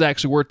 and this is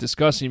actually worth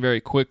discussing very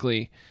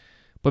quickly,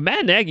 but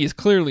Matt Nagy has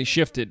clearly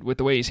shifted with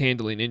the way he's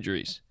handling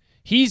injuries.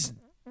 He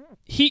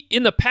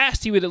in the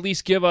past, he would at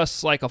least give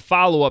us a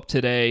follow-up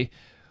today.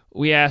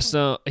 We asked,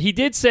 he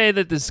did say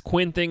that this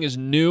Quinn thing is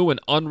new and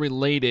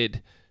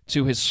unrelated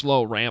to his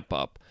slow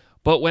ramp-up.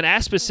 But when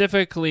asked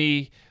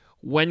specifically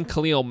when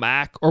Khalil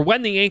Mack, or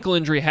when the ankle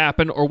injury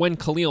happened, or when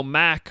Khalil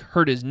Mack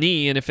hurt his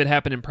knee, and if it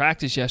happened in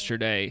practice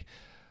yesterday,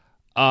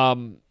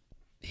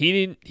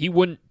 he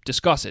wouldn't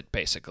discuss it,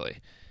 basically,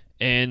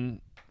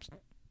 and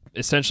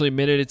essentially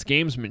admitted it's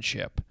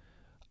gamesmanship.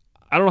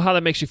 I don't know how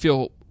that makes you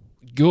feel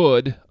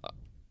good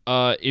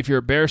if you're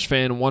a Bears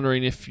fan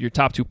wondering if your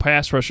top two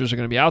pass rushers are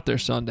going to be out there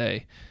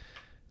Sunday.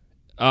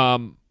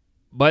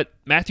 But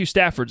Matthew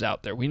Stafford's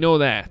out there. We know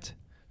that.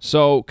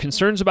 So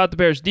concerns about the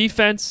Bears'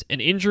 defense and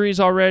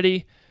injuries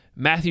already.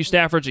 Matthew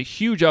Stafford's a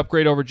huge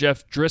upgrade over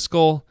Jeff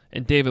Driscoll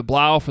and David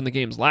Blau from the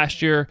games last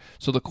year.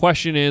 So the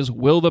question is,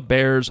 will the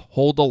Bears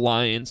hold the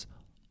Lions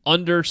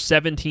under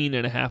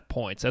 17.5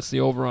 points? That's the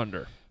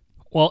over-under.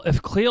 Well,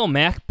 if Khalil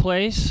Mack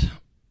plays,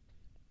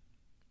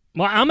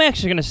 well, I'm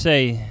actually going to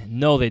say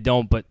no, they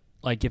don't. But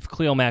if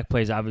Khalil Mack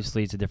plays,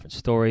 obviously it's a different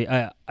story.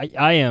 I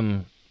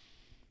am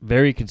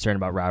very concerned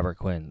about Robert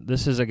Quinn.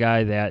 This is a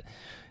guy that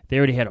they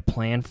already had a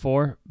plan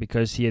for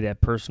because he had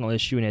that personal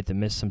issue and had to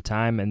miss some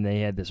time, and they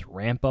had this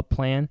ramp-up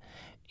plan,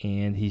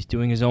 and he's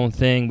doing his own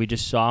thing. We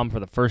just saw him for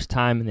the first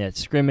time in that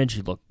scrimmage.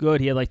 He looked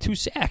good. He had like 2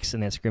 sacks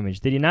in that scrimmage.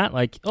 Did he not?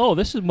 Like, oh,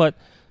 this is what...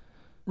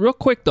 Real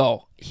quick,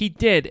 though, he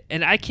did,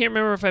 and I can't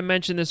remember if I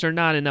mentioned this or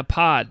not in a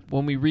pod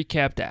when we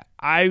recapped that.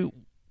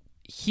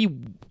 He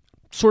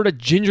sort of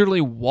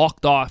gingerly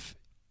walked off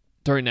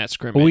during that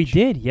scrimmage. Oh, he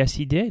did. Yes,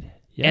 he did.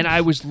 Yes. And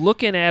I was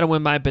looking at him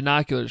with my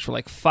binoculars for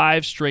like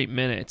 5 straight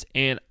minutes,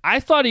 and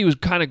I thought he was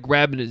kind of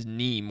grabbing his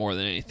knee more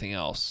than anything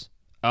else.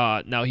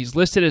 Now, he's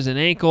listed as an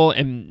ankle,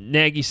 and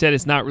Nagy said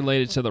it's not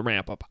related to the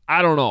ramp-up.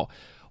 I don't know.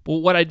 But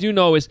what I do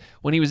know is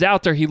when he was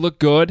out there, he looked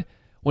good.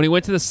 When he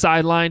went to the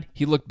sideline,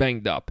 he looked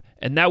banged up.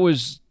 And that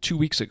was 2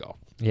 weeks ago.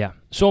 Yeah.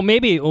 So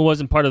maybe it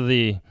wasn't part of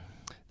the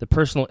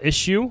personal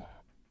issue,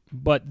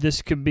 but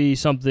this could be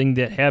something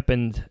that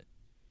happened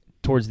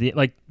towards the,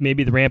 like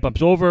maybe the ramp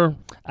up's over.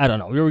 I don't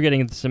know. We were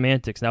getting into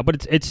semantics now,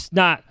 but it's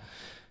not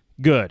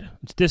good.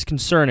 It's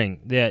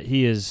disconcerting that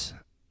he is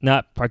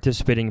not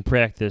participating in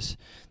practice.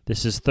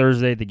 This is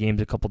Thursday. The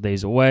game's a couple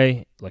days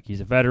away. Like,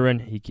 he's a veteran.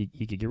 He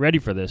could get ready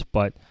for this,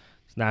 but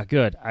it's not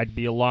good. I'd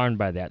be alarmed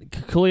by that.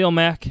 Khalil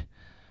Mack,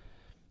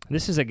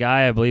 this is a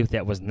guy, I believe,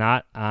 that was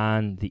not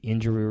on the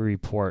injury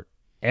report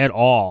at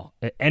all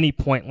at any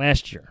point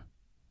last year.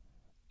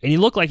 And he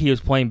looked like he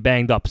was playing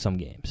banged up some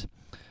games.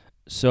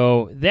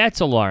 So that's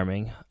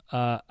alarming.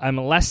 I'm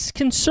less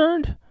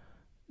concerned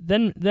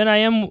than I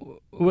am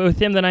with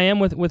him than I am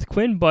with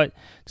Quinn, but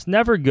it's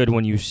never good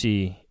when you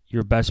see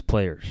your best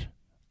players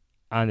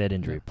on that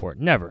injury report.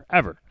 Never,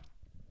 ever.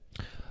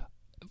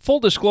 Full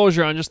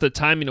disclosure on just the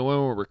timing of when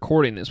we're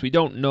recording this, we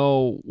don't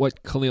know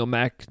what Khalil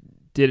Mack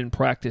did in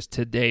practice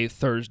today,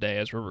 Thursday,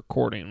 as we're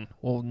recording.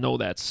 We'll know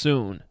that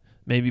soon,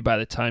 maybe by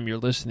the time you're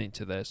listening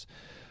to this.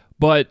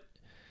 But,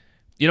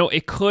 you know,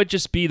 it could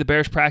just be the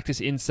Bears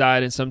practice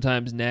inside, and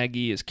sometimes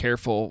Nagy is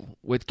careful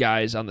with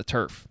guys on the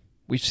turf.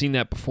 We've seen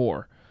that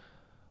before.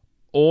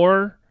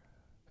 Or,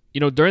 you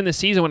know, during the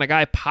season when a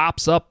guy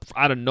pops up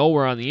out of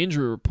nowhere on the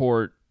injury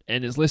report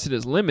and is listed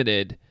as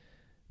limited,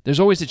 there's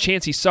always a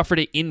chance he suffered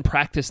it in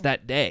practice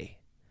that day.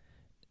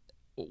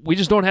 We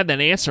just don't have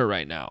that answer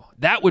right now.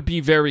 That would be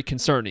very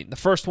concerning. The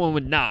first one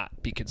would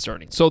not be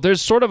concerning. So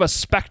there's sort of a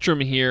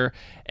spectrum here,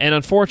 and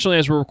unfortunately,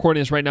 as we're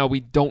recording this right now, we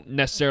don't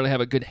necessarily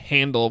have a good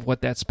handle of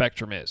what that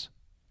spectrum is.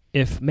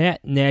 If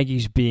Matt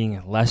Nagy's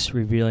being less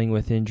revealing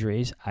with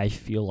injuries, I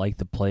feel like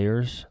the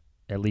players,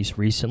 at least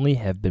recently,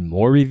 have been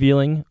more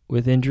revealing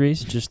with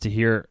injuries. Just to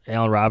hear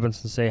Allen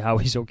Robinson say how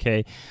he's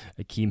okay.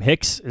 Akeem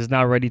Hicks is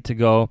now ready to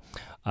go.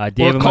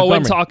 David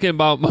Cohen talking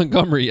about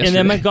Montgomery yesterday. And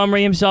then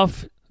Montgomery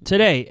himself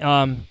today.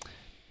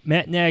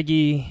 Matt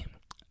Nagy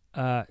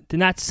did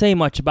not say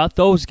much about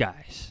those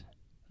guys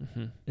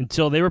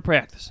until they were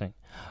practicing.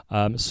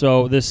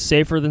 So this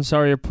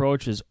safer-than-sorry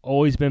approach has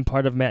always been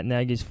part of Matt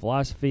Nagy's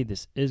philosophy.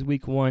 This is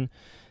week 1.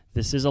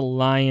 This is a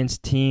Lions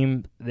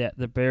team that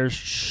the Bears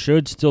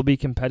should still be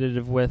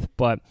competitive with,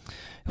 but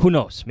who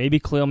knows? Maybe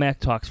Khalil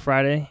Mack talks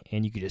Friday,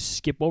 and you could just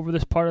skip over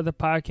this part of the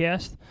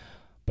podcast.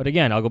 But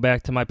again, I'll go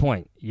back to my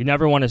point. You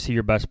never want to see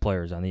your best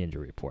players on the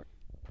injury report.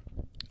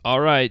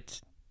 All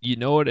right. You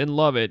know it and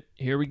love it.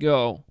 Here we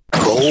go.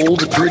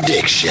 Bold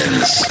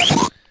predictions.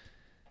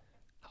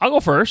 I'll go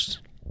first.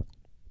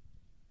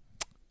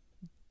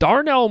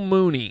 Darnell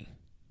Mooney,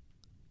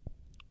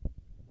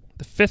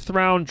 the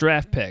 5th-round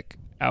draft pick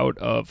out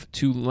of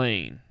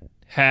Tulane,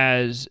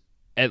 has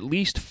at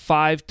least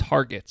 5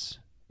 targets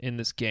in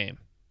this game.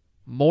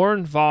 More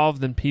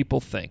involved than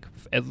people think.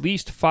 At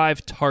least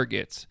 5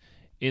 targets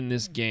in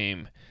this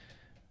game.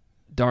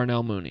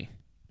 Darnell Mooney.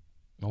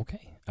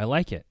 Okay, I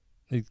like it.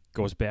 It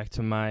goes back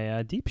to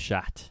my deep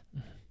shot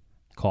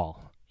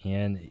call.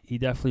 And he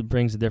definitely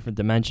brings a different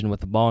dimension with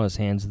the ball in his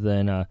hands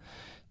than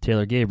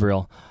Taylor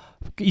Gabriel.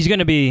 He's going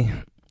to be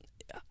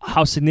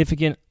how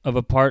significant of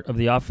a part of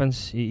the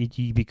offense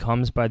he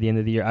becomes by the end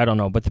of the year. I don't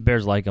know, but the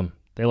Bears like him.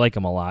 They like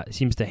him a lot. He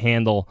seems to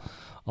handle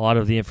a lot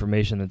of the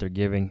information that they're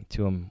giving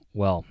to him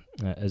well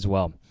as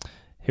well.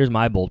 Here's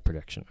my bold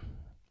prediction.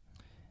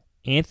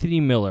 Anthony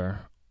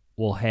Miller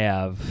will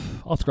have,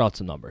 I'll throw out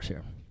some numbers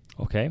here,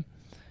 okay?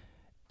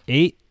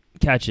 8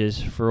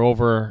 catches for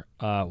over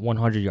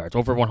 100 yards,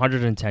 over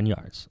 110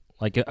 yards.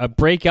 Like a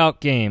breakout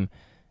game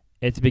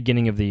at the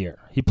beginning of the year.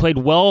 He played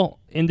well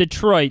in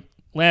Detroit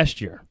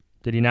last year,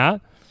 did he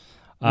not?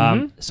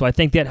 So I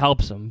think that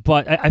helps him.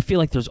 But I feel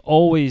like there's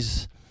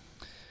always...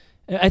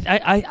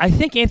 I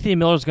think Anthony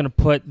Miller is going to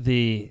put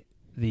the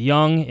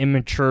young,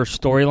 immature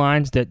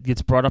storylines that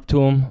gets brought up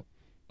to him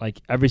like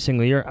every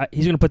single year.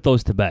 He's going to put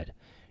those to bed.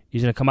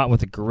 He's going to come out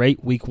with a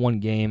great Week 1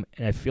 game,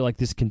 and I feel like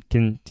this can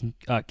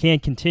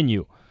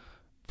continue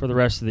for the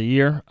rest of the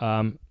year.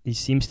 He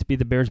seems to be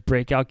the Bears'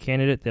 breakout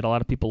candidate that a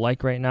lot of people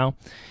like right now,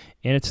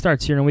 and it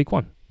starts here in Week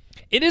 1.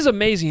 It is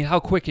amazing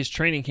how quick his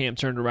training camp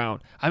turned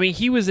around. I mean,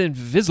 he was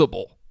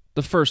invisible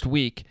the first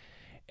week,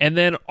 and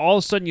then all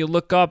of a sudden you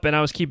look up, and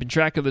I was keeping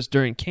track of this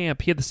during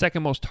camp, he had the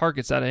second most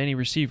targets out of any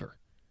receiver.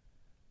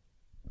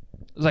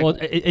 Like, well,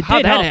 it how'd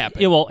did that help.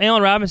 happen? Yeah, well,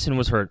 Allen Robinson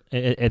was hurt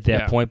at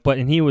that point, but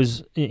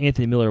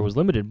Anthony Miller was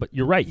limited. But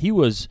you're right, he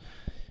was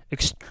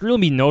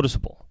extremely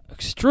noticeable.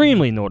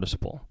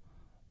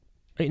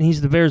 And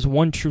he's the Bears'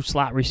 one true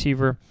slot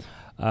receiver.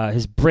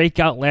 His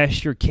breakout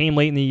last year came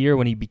late in the year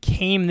when he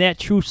became that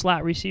true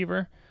slot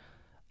receiver.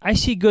 I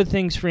see good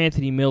things for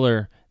Anthony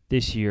Miller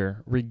this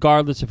year,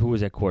 regardless of who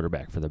was at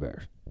quarterback for the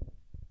Bears.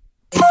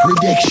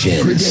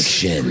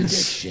 Predictions.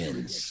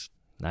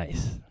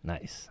 Nice.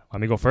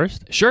 Want me to go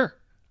first? Sure.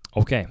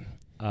 Okay.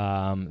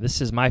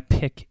 This is my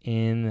pick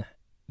in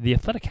the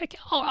Athletic. Heck,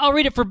 I'll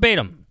read it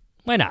verbatim.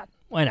 Why not?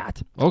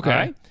 Okay. All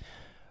right.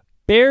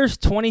 Bears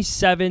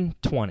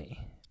 27-20.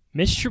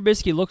 Mitch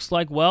Trubisky looks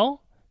like,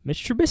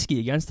 Mitch Trubisky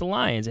against the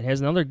Lions and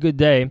has another good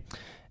day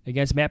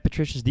against Matt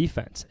Patricia's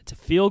defense. It's a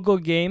field-goal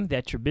game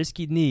that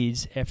Trubisky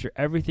needs after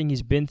everything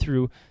he's been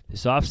through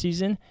this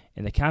offseason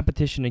and the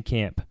competition in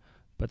camp.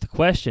 But the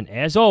question,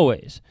 as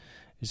always,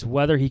 is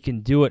whether he can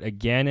do it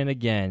again and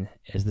again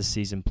as the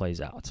season plays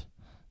out.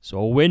 So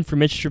a win for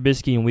Mitch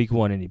Trubisky in Week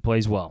 1, and he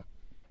plays well.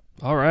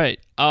 All right.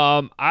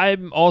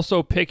 I'm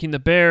also picking the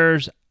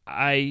Bears.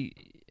 I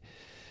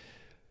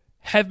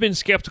have been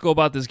skeptical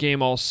about this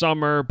game all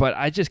summer, but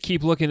I just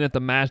keep looking at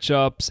the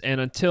matchups, and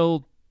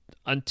until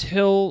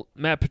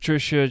Matt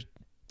Patricia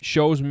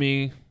shows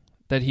me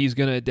that he's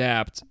going to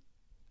adapt,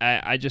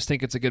 I just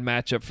think it's a good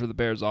matchup for the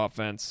Bears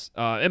offense.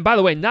 And by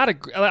the way,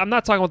 I'm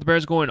not talking about the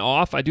Bears going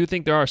off. I do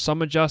think there are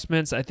some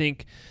adjustments. I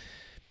think,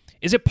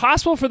 is it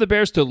possible for the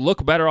Bears to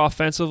look better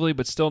offensively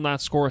but still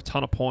not score a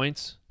ton of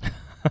points?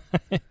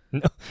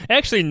 No.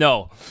 Actually,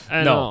 no.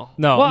 No.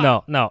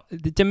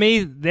 To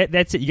me,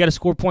 that's it. You got to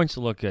score points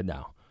to look good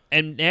now.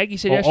 And Nagy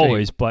said yesterday,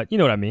 always, but you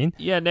know what I mean.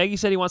 Yeah, Nagy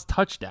said he wants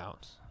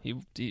touchdowns.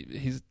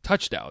 He's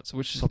touchdowns,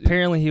 which so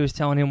apparently he was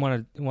telling him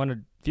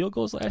wanted field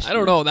goals last year. I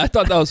don't know. I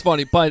thought that was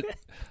funny, but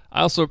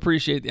I also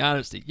appreciate the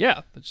honesty.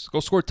 Yeah, just go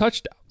score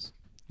touchdowns.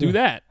 Do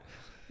that.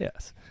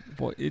 Yes.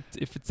 Boy,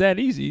 if it's that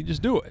easy,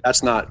 just do it.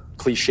 That's not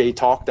cliche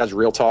talk. That's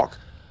real talk.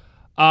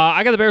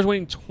 I got the Bears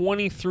winning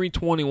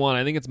 23-21.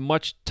 I think it's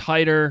much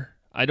tighter.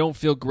 I don't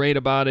feel great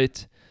about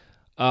it.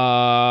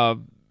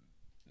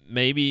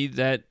 Maybe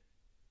that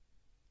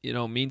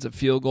means a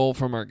field goal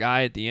from our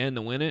guy at the end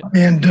to win it.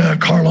 And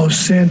Carlos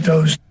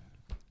Santos.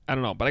 I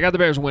don't know, but I got the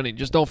Bears winning.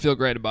 Just don't feel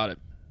great about it.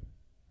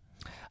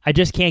 I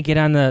just can't get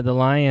on the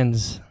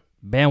Lions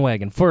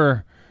bandwagon.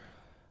 For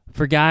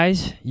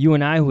guys, you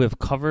and I who have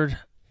covered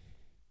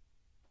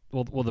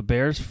the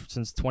Bears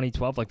since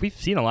 2012, like we've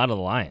seen a lot of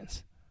the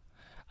Lions.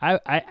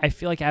 I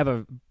feel like I have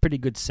a pretty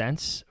good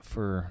sense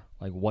for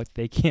like what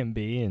they can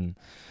be, and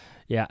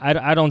yeah,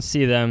 I don't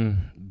see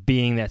them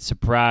being that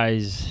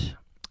surprise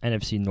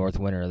NFC North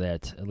winner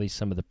that at least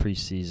some of the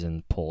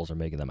preseason polls are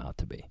making them out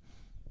to be.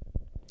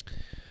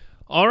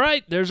 All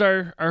right, there's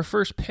our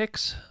first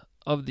picks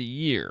of the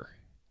year,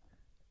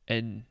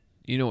 and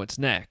you know what's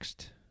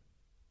next.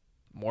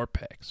 More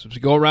picks. As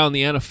we go around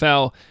the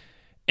NFL,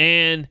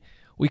 and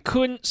we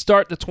couldn't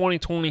start the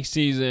 2020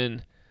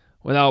 season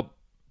without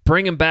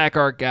bringing back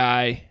our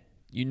guy.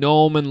 You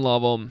know him and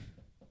love him.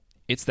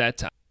 It's that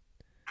time.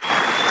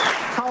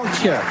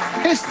 Culture,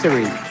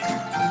 history,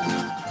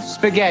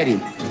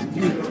 spaghetti.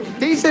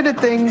 These are the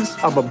things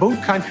of a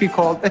boot country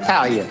called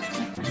Italia.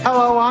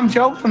 Hello, I'm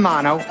Joe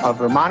Romano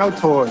of Romano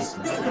Tours.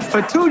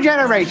 For 2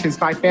 generations,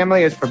 my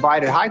family has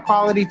provided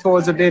high-quality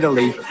tours of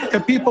Italy to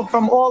people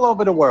from all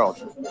over the world,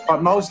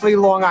 but mostly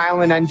Long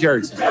Island and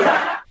Jersey.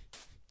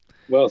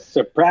 Well,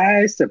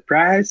 surprise,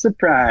 surprise,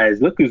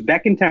 surprise. Look who's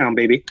back in town,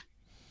 baby.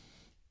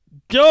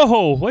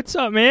 Joe, what's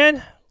up,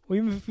 man?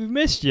 We've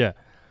missed you.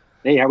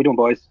 Hey, how we doing,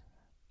 boys?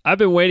 I've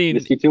been waiting.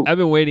 Missed you too. I've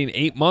been waiting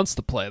 8 months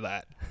to play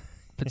that.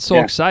 Been so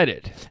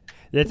excited.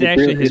 That's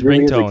actually his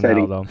ringtone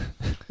now, though.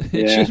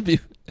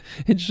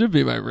 It should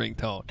be my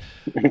ringtone.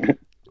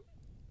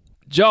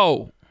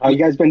 Joe, how you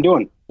guys been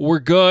doing? We're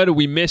good.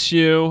 We miss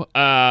you.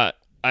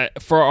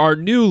 For our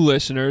new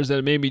listeners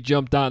that maybe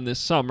jumped on this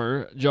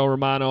summer, Joe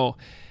Romano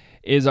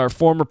is our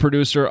former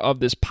producer of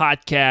this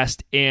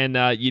podcast,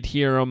 and you'd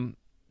hear him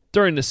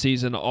during the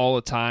season all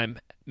the time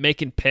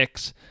making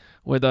picks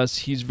with us.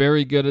 He's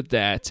very good at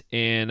that,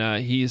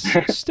 and he's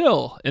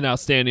still an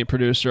outstanding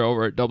producer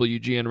over at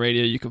WGN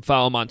Radio. You can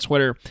follow him on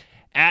Twitter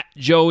at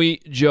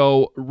Joey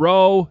Joe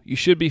Rowe. You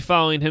should be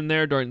following him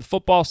there during the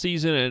football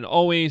season and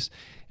always.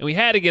 And we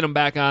had to get him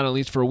back on at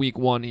least for week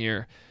 1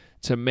 here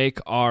to make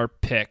our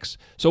picks.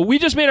 So we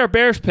just made our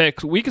Bears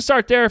picks. We can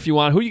start there if you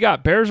want. Who you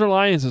got, Bears or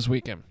Lions this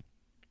weekend?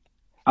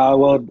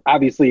 Well,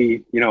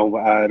 obviously,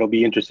 it'll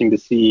be interesting to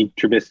see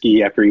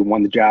Trubisky after he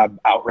won the job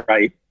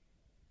outright.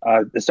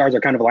 The stars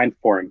are kind of aligned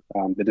for him.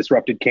 The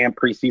disrupted camp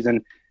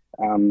preseason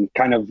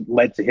kind of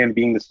led to him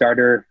being the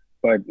starter,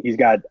 but he's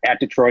got at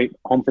Detroit,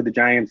 home for the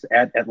Giants,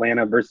 at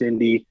Atlanta versus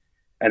Indy,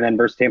 and then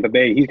versus Tampa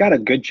Bay. He's got a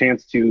good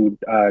chance to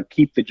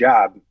keep the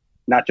job,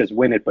 not just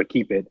win it, but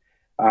keep it.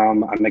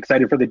 I'm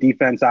excited for the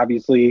defense,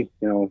 obviously.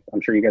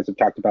 I'm sure you guys have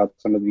talked about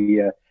some of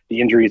the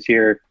injuries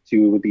here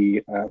to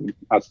the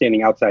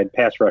outstanding outside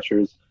pass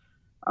rushers.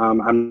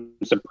 I'm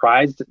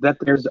surprised that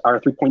there's our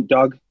 3-point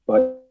dog,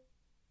 but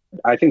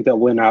I think they'll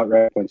win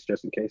outright points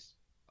just in case.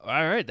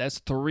 All right, that's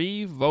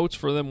 3 votes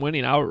for them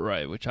winning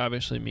outright, which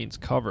obviously means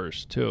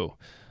covers too.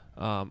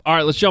 All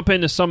right, let's jump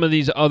into some of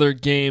these other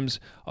games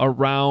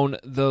around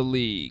the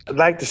league. I'd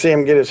like to see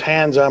him get his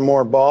hands on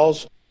more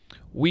balls.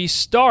 We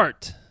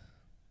start,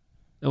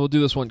 and we'll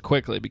do this one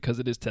quickly because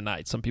it is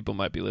tonight. Some people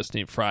might be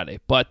listening Friday.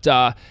 But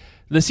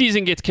the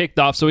season gets kicked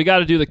off, so we got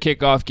to do the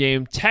kickoff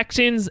game.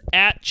 Texans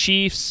at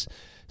Chiefs,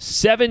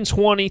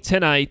 7:20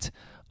 tonight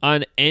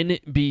on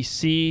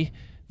NBC.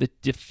 The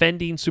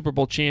defending Super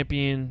Bowl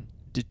champion,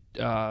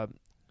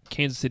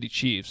 Kansas City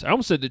Chiefs. I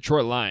almost said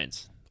Detroit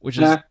Lions, which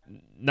is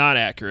not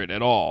accurate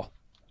at all.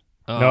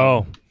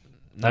 No,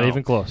 not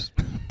even close.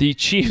 The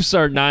Chiefs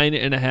are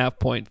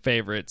 9.5-point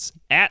favorites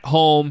at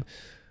home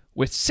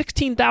with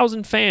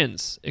 16,000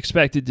 fans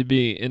expected to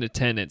be in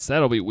attendance.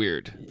 That'll be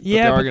weird.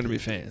 Yeah, but there are going to be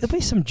fans. There'll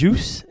be some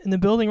juice in the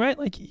building, right?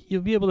 Like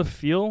you'll be able to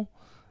feel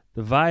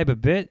the vibe a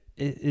bit.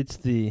 It's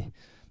the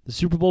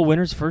Super Bowl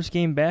winners' first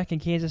game back in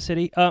Kansas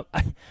City.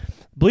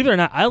 Believe it or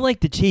not, I like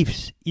the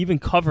Chiefs even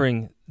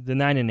covering the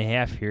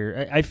 9.5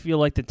 here. I feel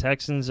like the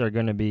Texans are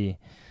going to be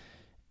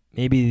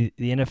maybe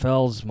the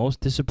NFL's most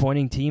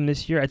disappointing team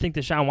this year. I think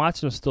Deshaun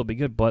Watson will still be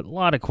good, but a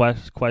lot of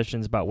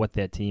questions about what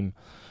that team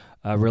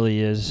really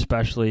is,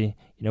 especially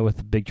with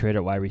the big trade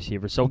at wide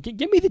receiver. So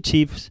give me the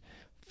Chiefs,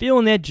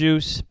 feeling that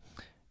juice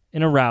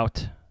in a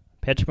rout.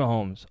 Patrick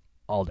Mahomes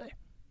all day.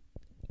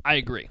 I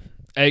agree.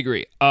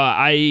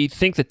 I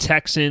think the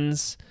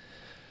Texans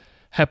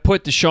have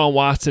put Deshaun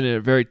Watson in a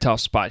very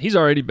tough spot. He's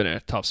already been in a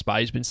tough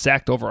spot. He's been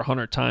sacked over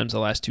 100 times the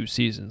last 2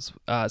 seasons.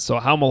 So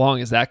how long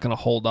is that going to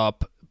hold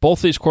up?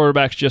 Both these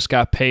quarterbacks just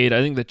got paid.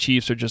 I think the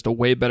Chiefs are just a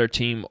way better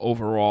team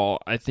overall.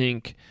 I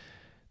think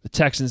the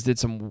Texans did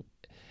some...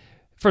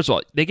 First of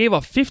all, they gave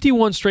up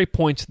 51 straight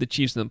points to the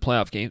Chiefs in the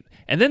playoff game,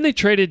 and then they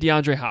traded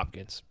DeAndre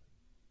Hopkins.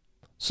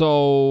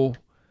 So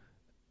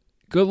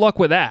good luck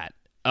with that.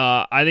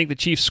 I think the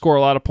Chiefs score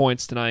a lot of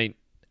points tonight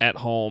at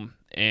home,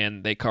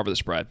 and they cover the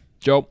spread.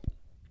 Joe?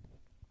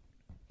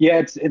 Yeah,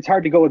 it's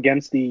hard to go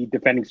against the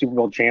defending Super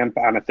Bowl champ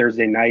on a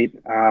Thursday night.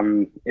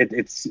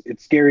 It's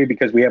scary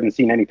because we haven't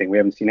seen anything. We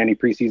haven't seen any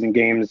preseason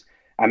games.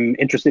 I'm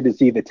interested to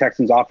see the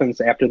Texans offense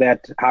after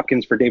that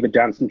Hopkins for David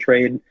Johnson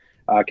trade.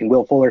 Can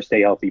Will Fuller stay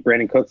healthy?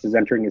 Brandon Cooks is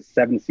entering his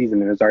 7th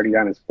season and is already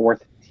on his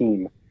 4th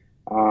team.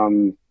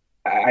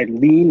 I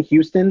lean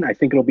Houston. I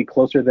think it'll be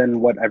closer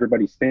than what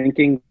everybody's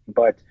thinking.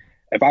 But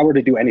if I were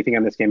to do anything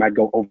on this game, I'd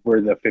go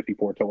over the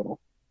 54 total.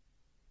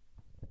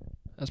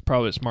 That's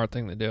probably a smart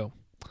thing to do.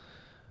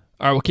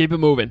 All right, we'll keep it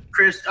moving.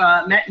 Chris,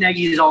 Matt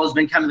Nagy has always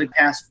been kind of the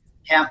past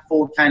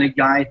half-full kind of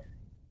guy.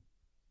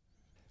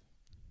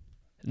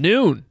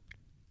 Noon,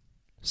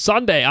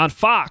 Sunday on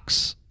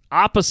Fox,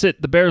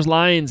 opposite the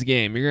Bears-Lions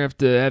game. You're going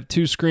to have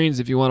 2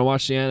 screens if you want to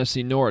watch the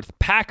NFC North.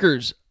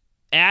 Packers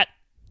at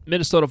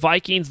Minnesota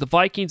Vikings. The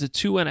Vikings a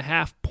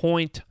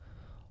 2.5-point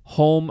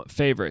home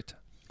favorite.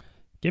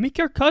 Give me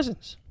Kirk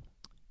Cousins.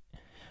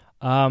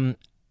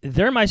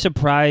 They're my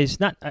surprise.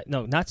 Not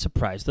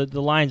surprise.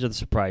 The Lions are the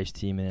surprise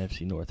team in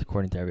NFC North,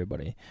 according to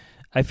everybody.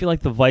 I feel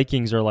like the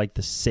Vikings are like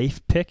the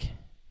safe pick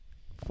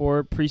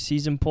for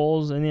preseason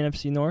polls in the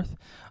NFC North.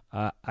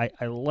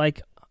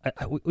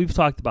 We've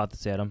talked about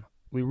this, Adam.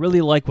 We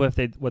really like what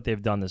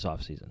they've done this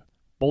offseason.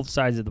 Both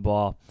sides of the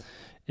ball.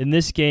 In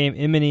this game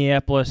in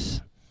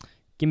Minneapolis,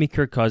 give me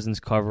Kirk Cousins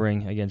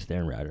covering against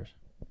Aaron Rodgers.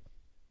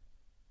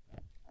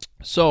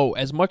 So,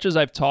 as much as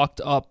I've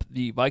talked up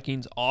the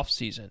Vikings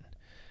offseason,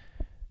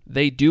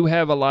 they do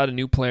have a lot of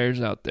new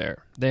players out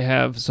there. They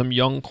have some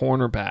young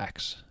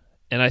cornerbacks.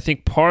 And I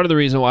think part of the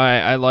reason why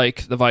I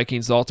like the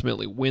Vikings to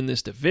ultimately win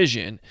this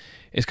division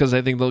is because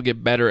I think they'll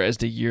get better as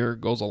the year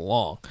goes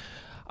along.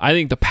 I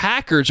think the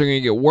Packers are going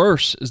to get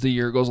worse as the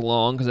year goes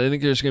along because I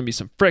think there's going to be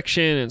some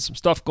friction and some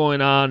stuff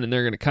going on, and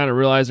they're going to kind of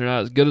realize they're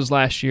not as good as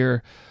last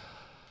year.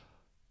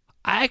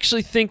 I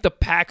actually think the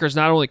Packers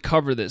not only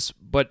cover this,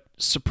 but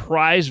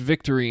surprise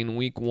victory in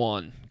Week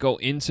 1, go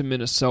into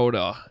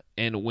Minnesota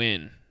and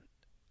win,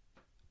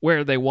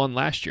 where they won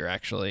last year,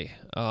 actually.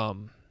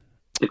 The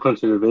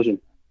Clemson division.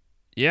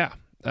 Yeah.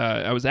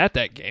 I was at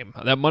that game,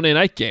 that Monday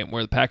night game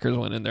where the Packers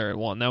went in there and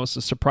won. That was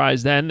a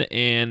surprise then,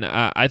 and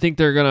I think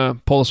they're going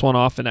to pull this one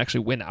off and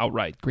actually win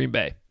outright. Green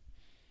Bay.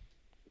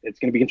 It's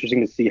going to be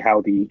interesting to see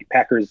how the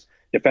Packers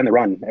defend the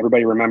run.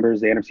 Everybody remembers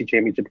the NFC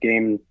Championship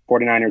game,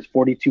 49ers,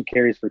 42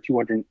 carries for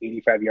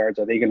 285 yards.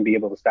 Are they going to be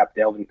able to stop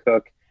Dalvin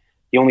Cook?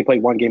 He only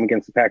played 1 game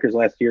against the Packers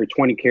last year,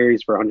 20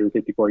 carries for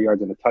 154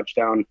 yards and a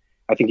touchdown.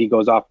 I think he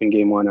goes off in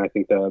game 1. I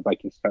think the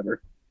Vikings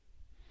cover.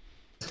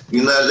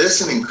 You're not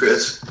listening,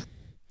 Chris.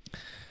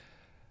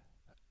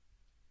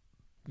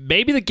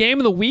 Maybe the game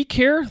of the week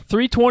here,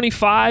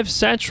 3:25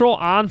 Central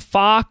on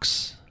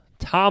Fox.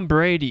 Tom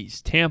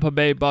Brady's Tampa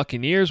Bay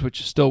Buccaneers, which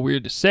is still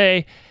weird to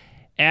say,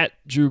 at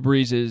Drew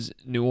Brees'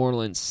 New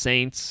Orleans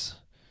Saints.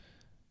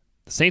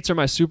 The Saints are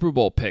my Super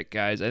Bowl pick,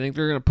 guys. I think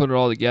they're going to put it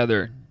all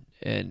together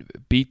and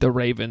beat the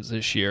Ravens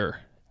this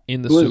year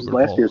in the Super Bowl. Who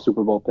was last year's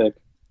Super Bowl pick?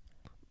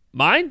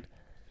 Mine?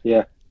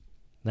 Yeah.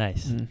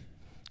 Nice.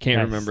 Can't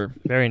Nice. remember.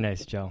 Very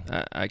nice, Joe.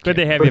 I Good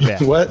to can't have you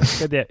back.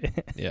 What?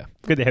 Yeah.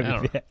 Good to have I you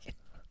don't back.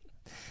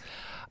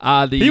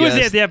 He He was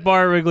at that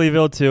bar at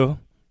Wrigleyville, too.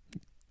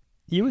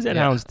 He was at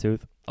Yeah.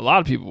 Houndstooth. A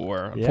lot of people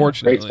were, Yeah.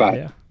 unfortunately. Great spot.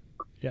 Yeah.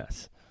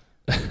 Yes.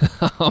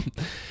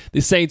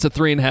 The Saints a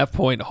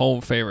 3.5-point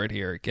home favorite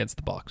here against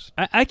the Bucs.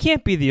 I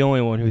can't be the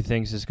only one who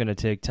thinks it's going to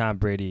take Tom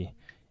Brady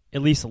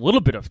at least a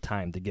little bit of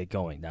time to get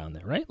going down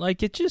there, right?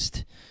 Like,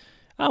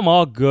 I'm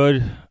all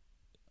good.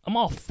 I'm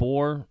all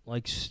for,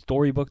 like,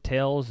 storybook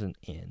tales and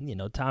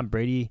Tom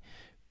Brady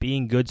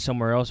being good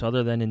somewhere else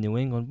other than in New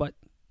England. But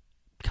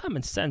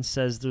common sense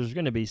says there's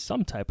going to be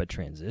some type of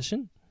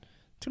transition.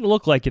 It's going to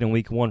look like it in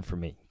week 1 for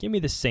me. Give me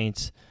the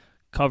Saints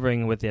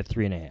covering with that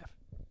 3.5.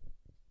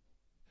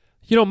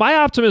 My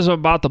optimism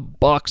about the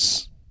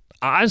Bucs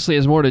honestly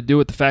has more to do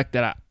with the fact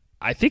that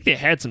I think they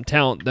had some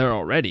talent there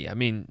already. I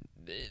mean,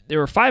 they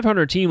were a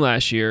 500 team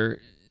last year,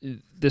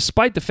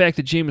 despite the fact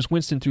that Jameis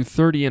Winston threw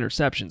 30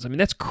 interceptions. I mean,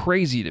 that's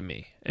crazy to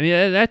me. I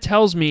mean, that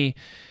tells me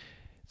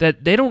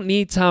that they don't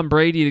need Tom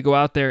Brady to go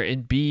out there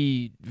and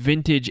be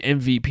vintage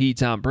MVP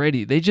Tom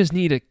Brady. They just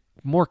need a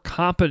more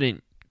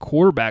competent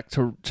quarterback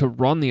to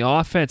run the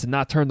offense and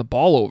not turn the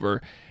ball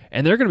over,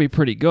 and they're going to be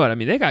pretty good. I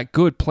mean, they got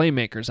good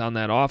playmakers on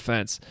that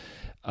offense,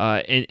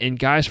 and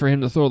guys for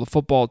him to throw the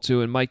football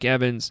to, and Mike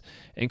Evans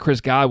and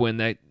Chris Godwin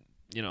that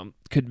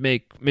could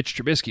make Mitch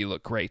Trubisky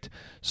look great.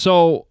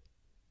 So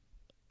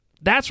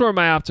that's where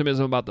my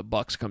optimism about the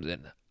Bucs comes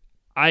in.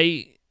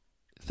 I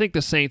think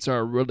the Saints are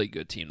a really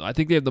good team, though. I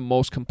think they have the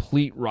most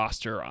complete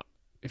roster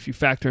if you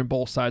factor in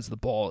both sides of the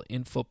ball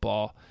in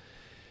football.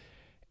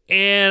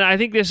 And I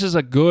think this is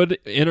a good,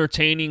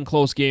 entertaining,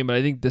 close game, but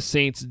I think the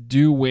Saints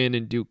do win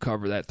and do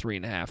cover that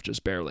 3.5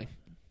 just barely.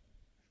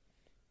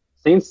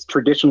 Saints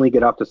traditionally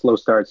get off to slow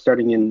starts.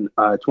 Starting in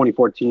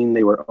 2014,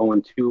 they were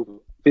 0-2,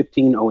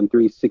 15,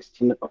 0-3,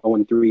 16,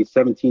 0-3,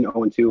 17,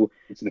 0-2.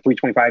 It's the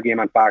 325 game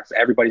on Fox.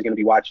 Everybody's going to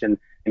be watching.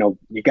 You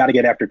got to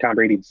get after Tom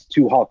Brady. It's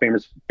two Hall of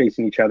Famers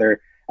facing each other.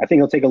 I think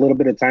it'll take a little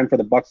bit of time for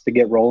the Bucs to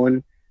get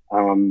rolling.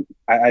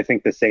 I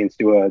think the Saints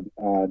do a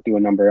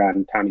number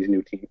on Tommy's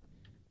new team.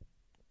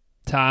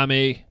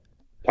 Tommy.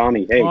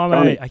 Hey,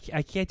 Tommy.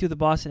 I can't do the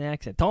Boston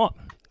accent. Tom.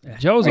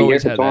 Joe's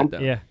always had that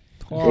down. Yeah.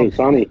 Hey,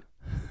 Tommy.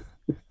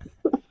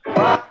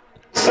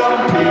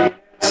 Some people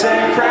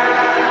say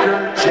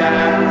Cracker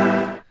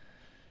Jack.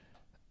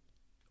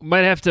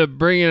 Might have to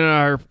bring in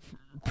our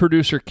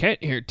producer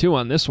Kent here too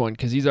on this one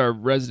because he's our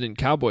resident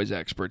Cowboys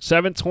expert.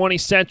 7:20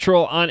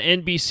 Central on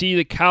NBC.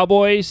 The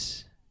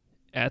Cowboys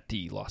at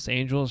the Los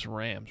Angeles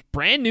Rams.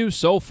 Brand new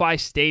SoFi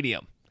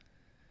Stadium.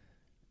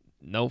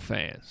 No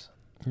fans.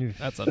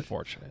 That's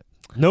unfortunate.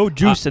 No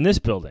juice in this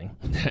building.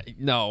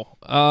 No.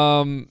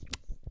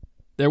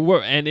 There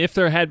were, and if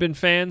there had been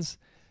fans,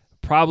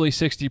 probably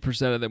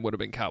 60% of them would have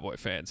been Cowboy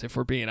fans, if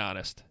we're being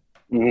honest.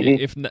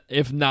 Mm-hmm.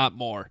 If not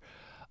more.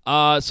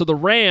 So the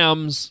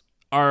Rams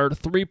are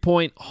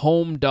 3-point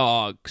home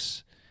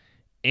dogs.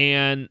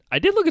 And I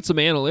did look at some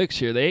analytics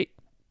here. They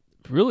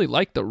really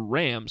like the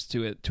Rams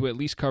to at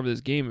least cover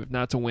this game, if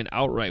not to win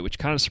outright, which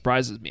kind of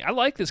surprises me. I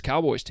like this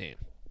Cowboys team.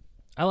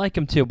 I like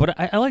them too, but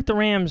I like the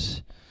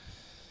Rams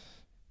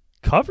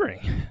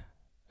covering.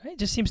 It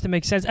just seems to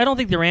make sense. I don't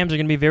think the Rams are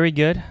going to be very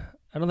good.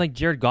 I don't think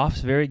Jared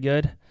Goff's very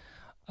good.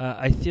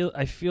 I feel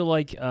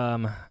like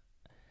the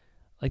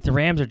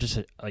Rams are just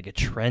a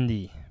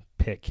trendy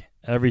pick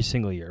every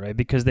single year, right?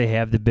 Because they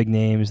have the big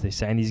names, they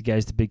sign these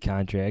guys to big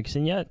contracts,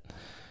 and yet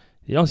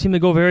they don't seem to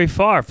go very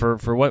far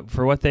for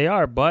what they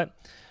are. But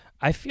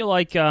I feel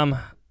like they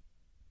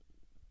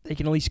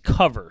can at least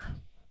cover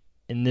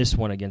in this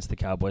one against the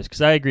Cowboys,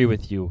 because I agree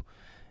with you,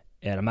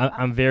 Adam.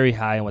 I'm very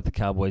high on what the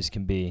Cowboys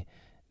can be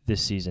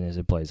this season as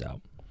it plays out.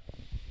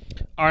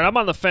 All right, I'm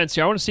on the fence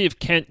here. I want to see if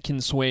Kent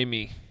can sway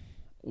me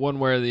one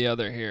way or the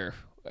other here.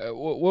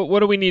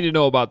 What do we need to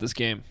know about this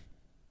game?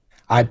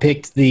 I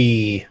picked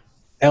the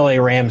LA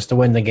Rams to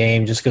win the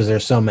game just because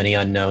there's so many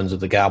unknowns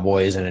with the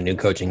Cowboys and a new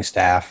coaching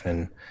staff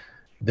and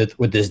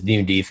with this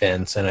new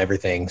defense and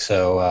everything.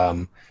 So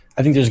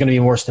I think there's going to be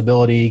more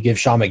stability. Give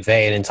Sean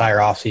McVay an entire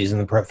offseason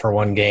to prep for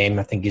one game.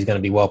 I think he's going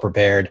to be well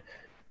prepared.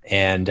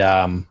 And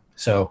I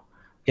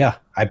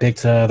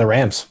picked the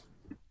Rams.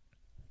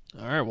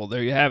 All right, well,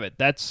 there you have it.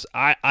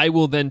 I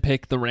will then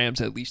pick the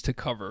Rams at least to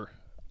cover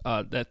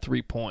that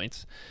 3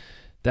 points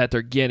that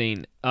they're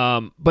getting.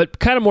 But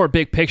kind of more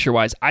big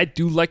picture-wise, I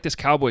do like this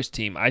Cowboys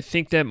team. I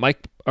think that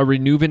a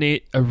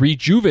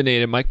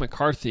rejuvenated Mike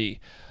McCarthy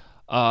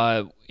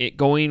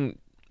going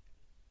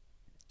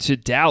to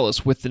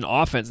Dallas with an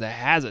offense that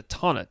has a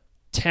ton of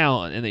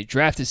talent, and they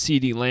drafted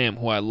CeeDee Lamb,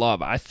 who I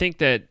love. I think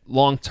that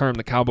long-term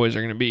the Cowboys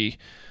are going to be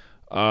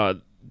at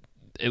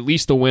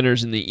least the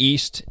winners in the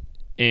East,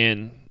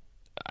 and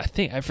I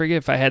forget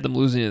if I had them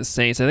losing to the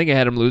Saints. I think I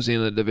had them losing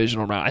in the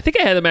divisional round. I think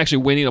I had them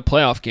actually winning a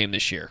playoff game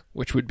this year,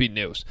 which would be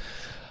news.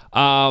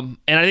 And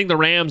I think the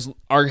Rams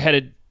are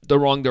headed the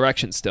wrong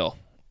direction still.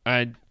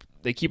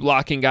 They keep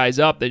locking guys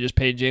up. They just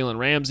paid Jalen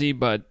Ramsey,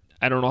 but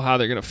I don't know how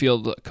they're going to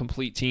field the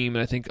complete team,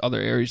 and I think other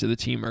areas of the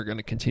team are going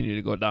to continue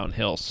to go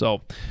downhill.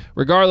 So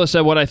regardless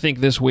of what I think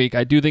this week,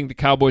 I do think the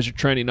Cowboys are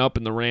trending up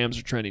and the Rams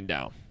are trending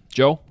down.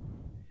 Joe?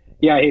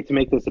 Yeah, I hate to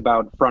make this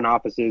about front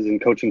offices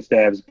and coaching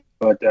staffs,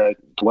 but,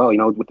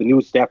 with the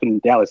new staff in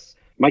Dallas,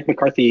 Mike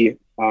McCarthy,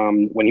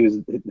 when he was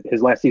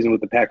his last season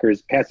with the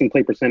Packers, passing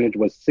play percentage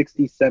was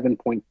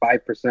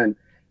 67.5%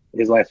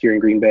 his last year in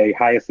Green Bay,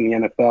 highest in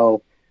the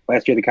NFL.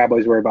 Last year, the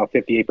Cowboys were about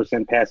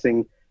 58%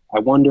 passing. I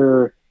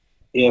wonder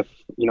if,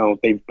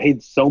 they've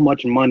paid so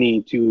much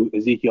money to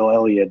Ezekiel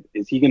Elliott,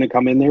 is he going to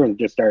come in there and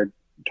just start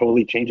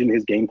totally changing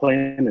his game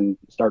plan and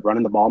start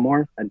running the ball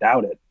more? I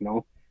doubt it.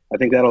 I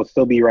think that'll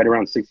still be right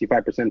around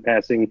 65%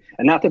 passing.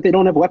 And not that they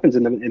don't have weapons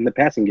in the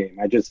passing game.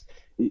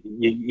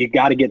 You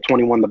got to get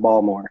 21 the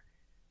ball more.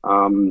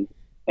 And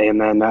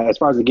then as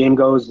far as the game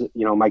goes,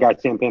 my guy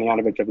Sam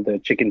Panayotovich of the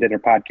Chicken Dinner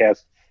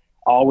podcast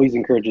always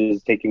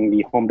encourages taking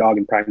the home dog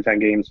in primetime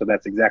games. So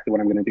that's exactly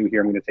what I'm going to do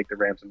here. I'm going to take the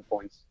Rams and the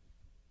points.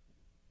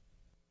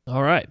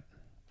 All right.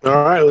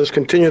 Let's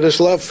continue this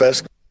love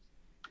fest.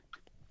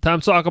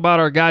 Time to talk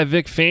about our guy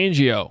Vic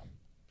Fangio.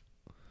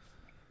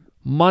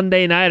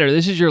 Monday Nighter.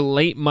 This is your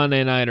late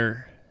Monday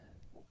Nighter.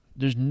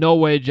 There's no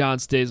way John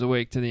stays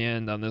awake to the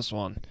end on this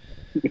one.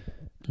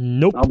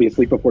 Nope. I'll be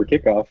asleep before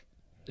kickoff.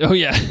 Oh,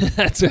 yeah.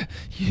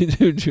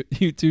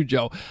 You too,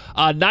 Joe.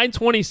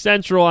 9:20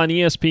 Central on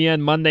ESPN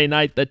Monday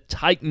night. The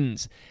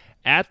Titans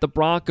at the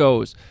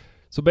Broncos.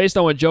 So based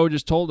on what Joe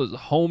just told us,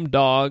 home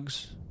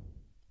dogs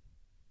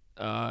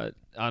on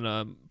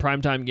a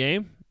primetime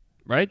game,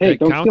 right? Hey, that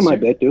don't counts steal my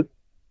here? bet, dude.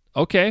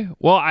 Okay.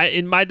 Well,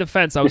 in my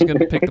defense, I was going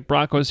to pick the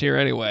Broncos here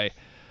anyway.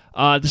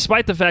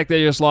 Despite the fact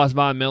they just lost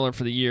Von Miller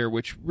for the year,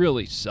 which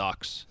really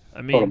sucks.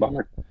 I mean,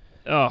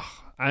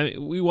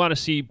 we want to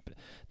see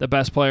the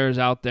best players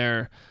out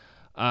there.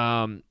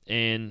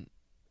 And,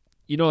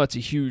 that's a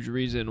huge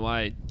reason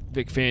why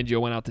Vic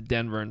Fangio went out to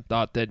Denver and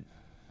thought that,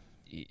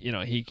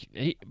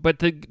 but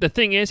the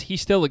thing is, he's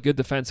still a good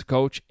defensive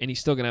coach, and he's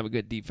still going to have a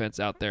good defense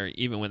out there,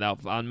 even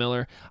without Von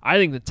Miller. I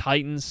think the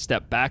Titans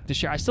step back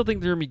this year. I still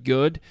think they're going to be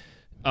good.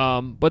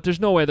 But there's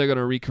no way they're going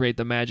to recreate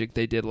the magic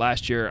they did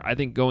last year. I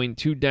think going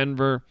to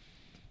Denver,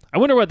 I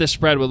wonder what this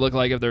spread would look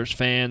like if there's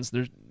fans.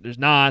 There's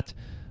not.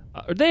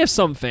 Or they have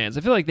some fans.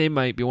 I feel like they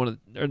might be or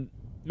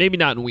maybe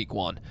not in week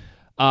one.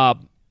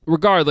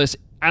 Regardless,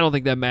 I don't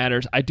think that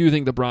matters. I do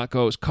think the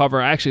Broncos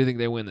cover. I actually think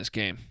they win this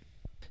game.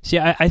 See,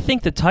 I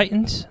think the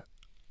Titans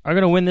are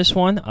going to win this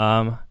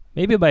one,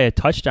 maybe by a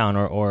touchdown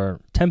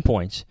or 10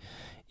 points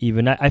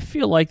even. I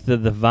feel like the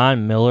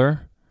Von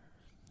Miller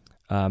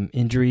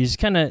injuries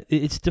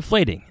it's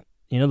deflating.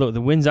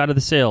 The wind's out of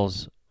the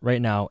sails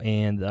right now,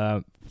 and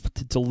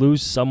to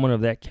lose someone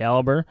of that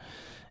caliber,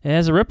 it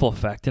has a ripple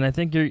effect, and I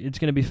think it's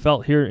going to be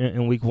felt here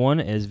in week one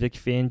as Vic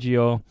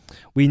Fangio.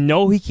 We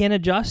know he can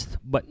adjust,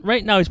 but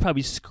right now he's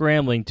probably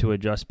scrambling to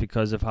adjust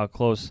because of how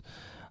close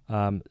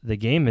the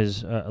game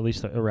is, at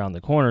least around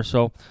the corner.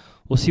 So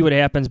we'll see what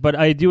happens, but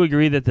I do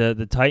agree that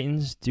the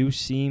Titans do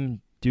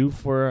seem due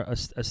for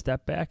a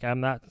step back. I'm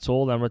not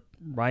sold on what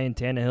Ryan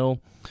Tannehill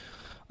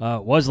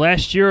was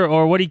last year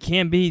or what he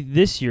can be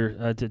this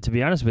year, to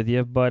be honest with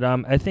you. But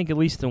I think at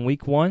least in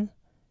week one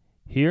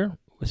here,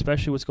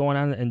 especially what's going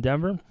on in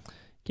Denver,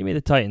 give me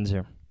the Titans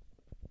here.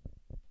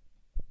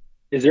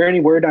 Is there any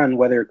word on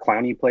whether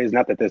Clowney plays?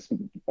 Not that this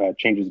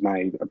changes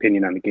my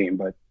opinion on the game,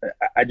 but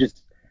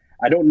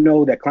I don't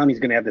know that Clowney's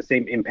going to have the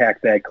same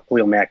impact that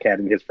Khalil Mack had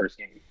in his first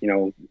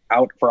game.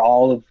 Out for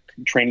all of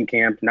training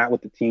camp, not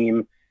with the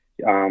team.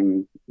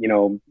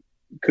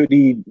 Could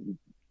he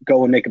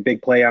go and make a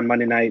big play on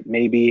Monday night?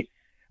 Maybe.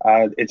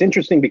 It's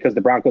interesting because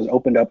the Broncos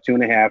opened up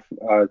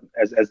 2.5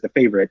 as the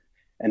favorite,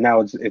 and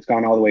now it's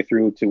gone all the way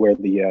through to where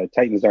the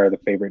Titans are the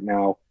favorite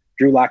now.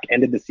 Drew Lock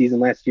ended the season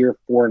last year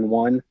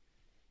 4-1,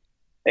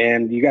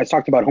 and you guys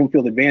talked about home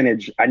field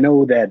advantage. I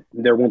know that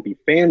there won't be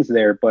fans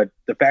there, but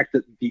the fact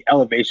that the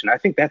elevation, I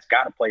think that's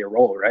got to play a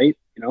role, right?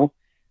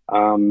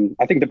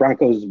 I think the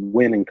Broncos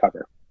win and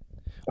cover.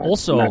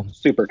 Also, I'm not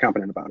super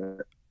confident about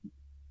it.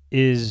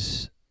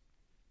 Is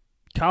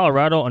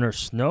Colorado under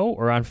snow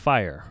or on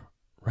fire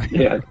right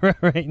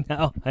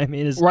now? I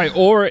mean, right,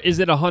 or is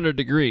it 100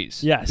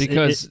 degrees? Yes,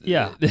 because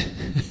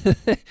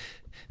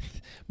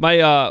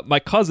my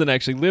cousin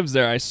actually lives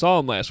there. I saw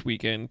him last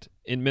weekend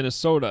in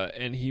Minnesota,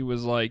 and he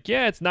was like,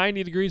 "Yeah, it's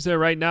 90 degrees there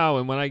right now,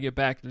 and when I get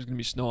back, there's gonna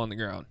be snow on the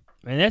ground."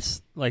 And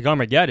that's like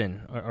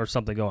Armageddon or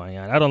something going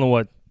on. I don't know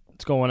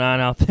what's going on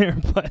out there,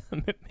 but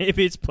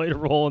maybe it's played a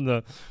role in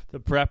the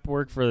prep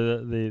work for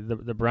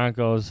the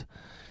Broncos.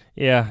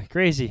 Yeah,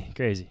 crazy.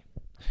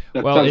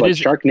 Well, it is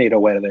Sharknado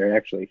weather there,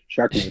 actually.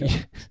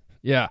 Sharknado.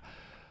 Yeah.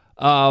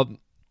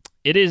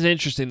 It is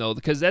interesting, though,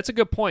 because that's a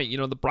good point.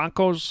 The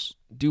Broncos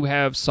do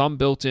have some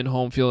built-in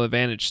home field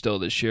advantage still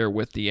this year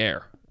with the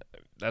air.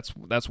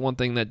 That's one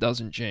thing that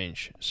doesn't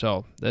change.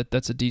 So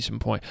that's a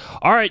decent point.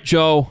 All right,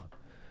 Joe.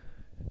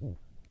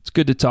 It's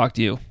good to talk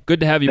to you. Good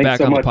to have you back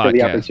on the podcast. Thanks so much for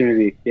the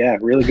opportunity. Yeah,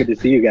 really good to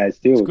see you guys,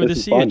 too. It's good to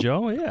see you,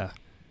 Joe. Yeah.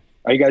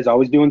 Are you guys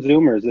always doing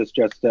Zoom, or is this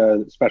just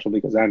special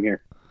because I'm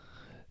here?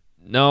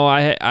 No,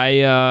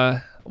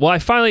 I Well, I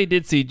finally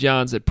did see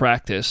Johns at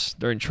practice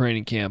during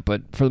training camp,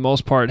 but for the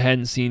most part,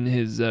 hadn't seen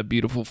his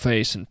beautiful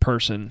face in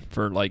person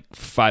for like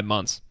 5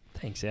 months.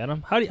 Thanks,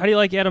 Adam. How do you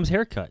like Adam's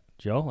haircut,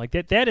 Joe? Like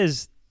that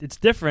is it's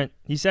different.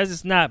 He says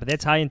it's not, but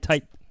that's high and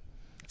tight.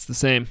 It's the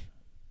same.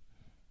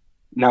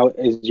 Now,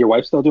 is your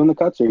wife still doing the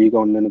cuts, or are you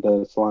going into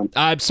the salon?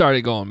 I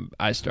started going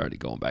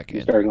back in.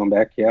 You started going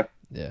back, yeah.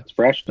 Yeah, it's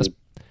fresh.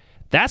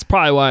 That's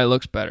probably why it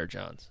looks better,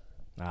 Johns.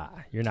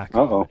 You're not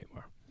going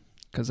anymore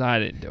because I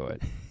didn't do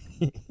it.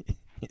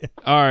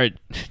 All right,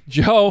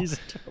 Joe.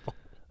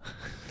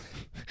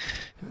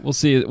 We'll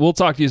see. We'll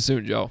talk to you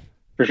soon, Joe.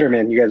 For sure,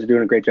 man. You guys are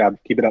doing a great job.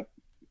 Keep it up.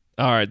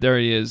 All right, there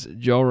he is,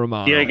 Joe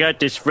Romano. Yeah, I got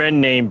this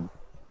friend named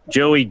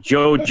Joey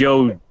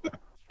Jojo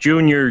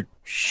Jr.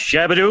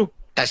 Shabadoo.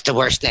 That's the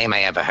worst name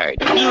I ever heard.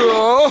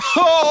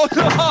 Oh,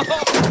 no.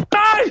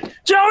 Hey,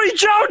 Joey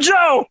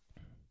Jojo!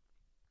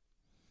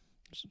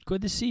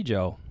 Good to see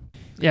Joe.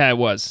 Yeah, it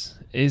was.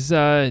 He's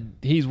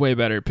way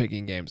better at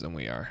picking games than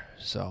we are.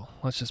 So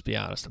let's just be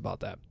honest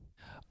about that.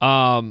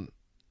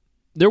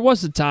 There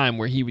was a time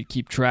where he would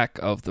keep track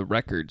of the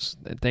records,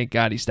 and thank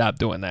God he stopped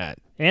doing that.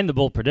 And the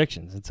bold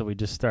predictions until we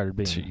just started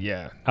being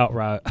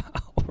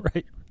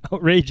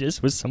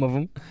outrageous with some of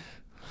them.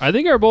 I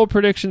think our bold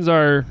predictions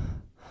are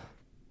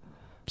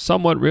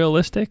somewhat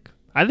realistic.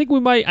 I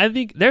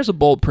think there's a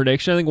bold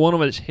prediction. I think one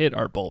of us hit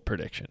our bold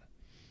prediction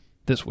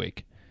this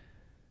week.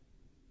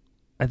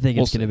 I think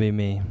it's going to be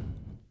me.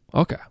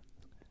 Okay.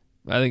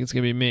 I think it's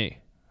going to be me.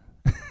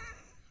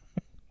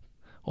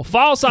 Well,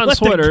 follow us on Let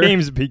Twitter. The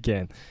games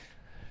begin.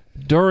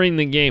 During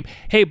the game.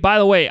 Hey, by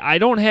the way, I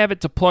don't have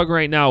it to plug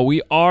right now.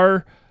 We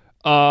are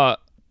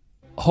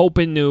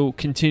hoping to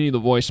continue the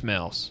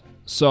voicemails.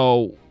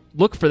 So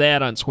look for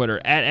that on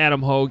Twitter, at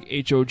Adam Hogue,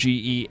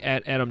 Hoge,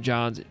 at Adam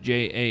Johns,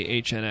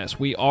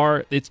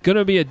 Jahns. It's going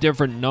to be a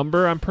different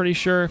number, I'm pretty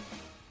sure.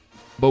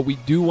 But we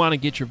do want to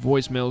get your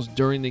voicemails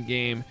during the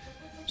game.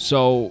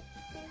 So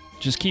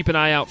just keep an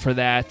eye out for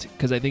that,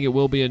 because I think it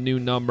will be a new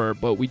number.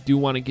 But we do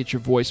want to get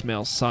your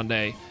voicemails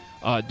Sunday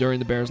during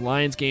the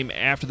Bears-Lions game,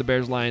 after the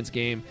Bears-Lions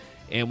game,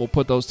 and we'll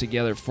put those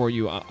together for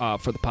you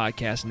for the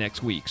podcast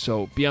next week.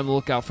 So be on the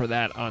lookout for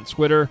that on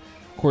Twitter.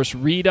 Of course,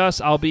 read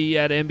us. I'll be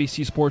at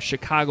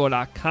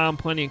NBCSportsChicago.com.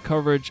 Plenty of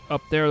coverage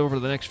up there over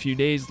the next few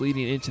days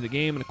leading into the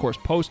game, and, of course,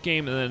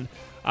 post-game. And then,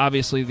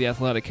 obviously, The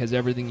Athletic has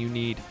everything you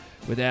need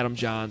with Adam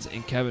Johns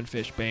and Kevin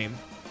Fishbane.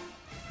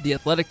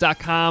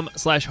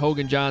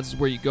 TheAthletic.com/Hogan Johns is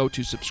where you go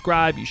to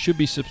subscribe. You should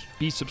be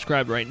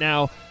subscribed right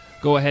now.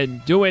 Go ahead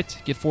and do it.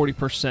 Get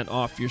 40%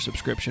 off your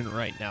subscription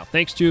right now.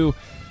 Thanks to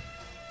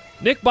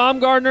Nick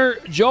Baumgartner,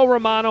 Joe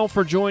Romano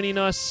for joining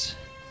us,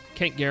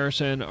 Kent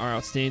Garrison, our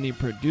outstanding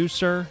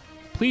producer.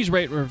 Please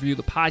rate and review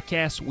the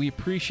podcast. We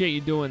appreciate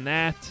you doing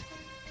that.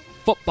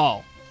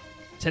 Football.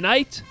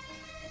 Tonight,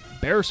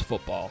 Bears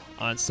football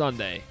on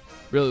Sunday.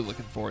 Really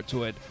looking forward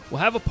to it.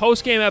 We'll have a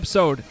post-game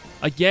episode.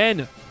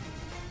 Again,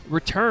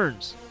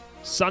 returns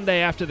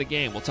Sunday after the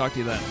game. We'll talk to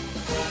you then.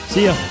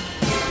 See ya.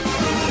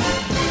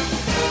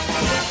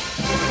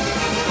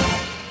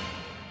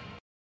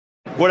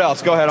 What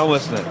else? Go ahead, I'm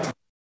listening.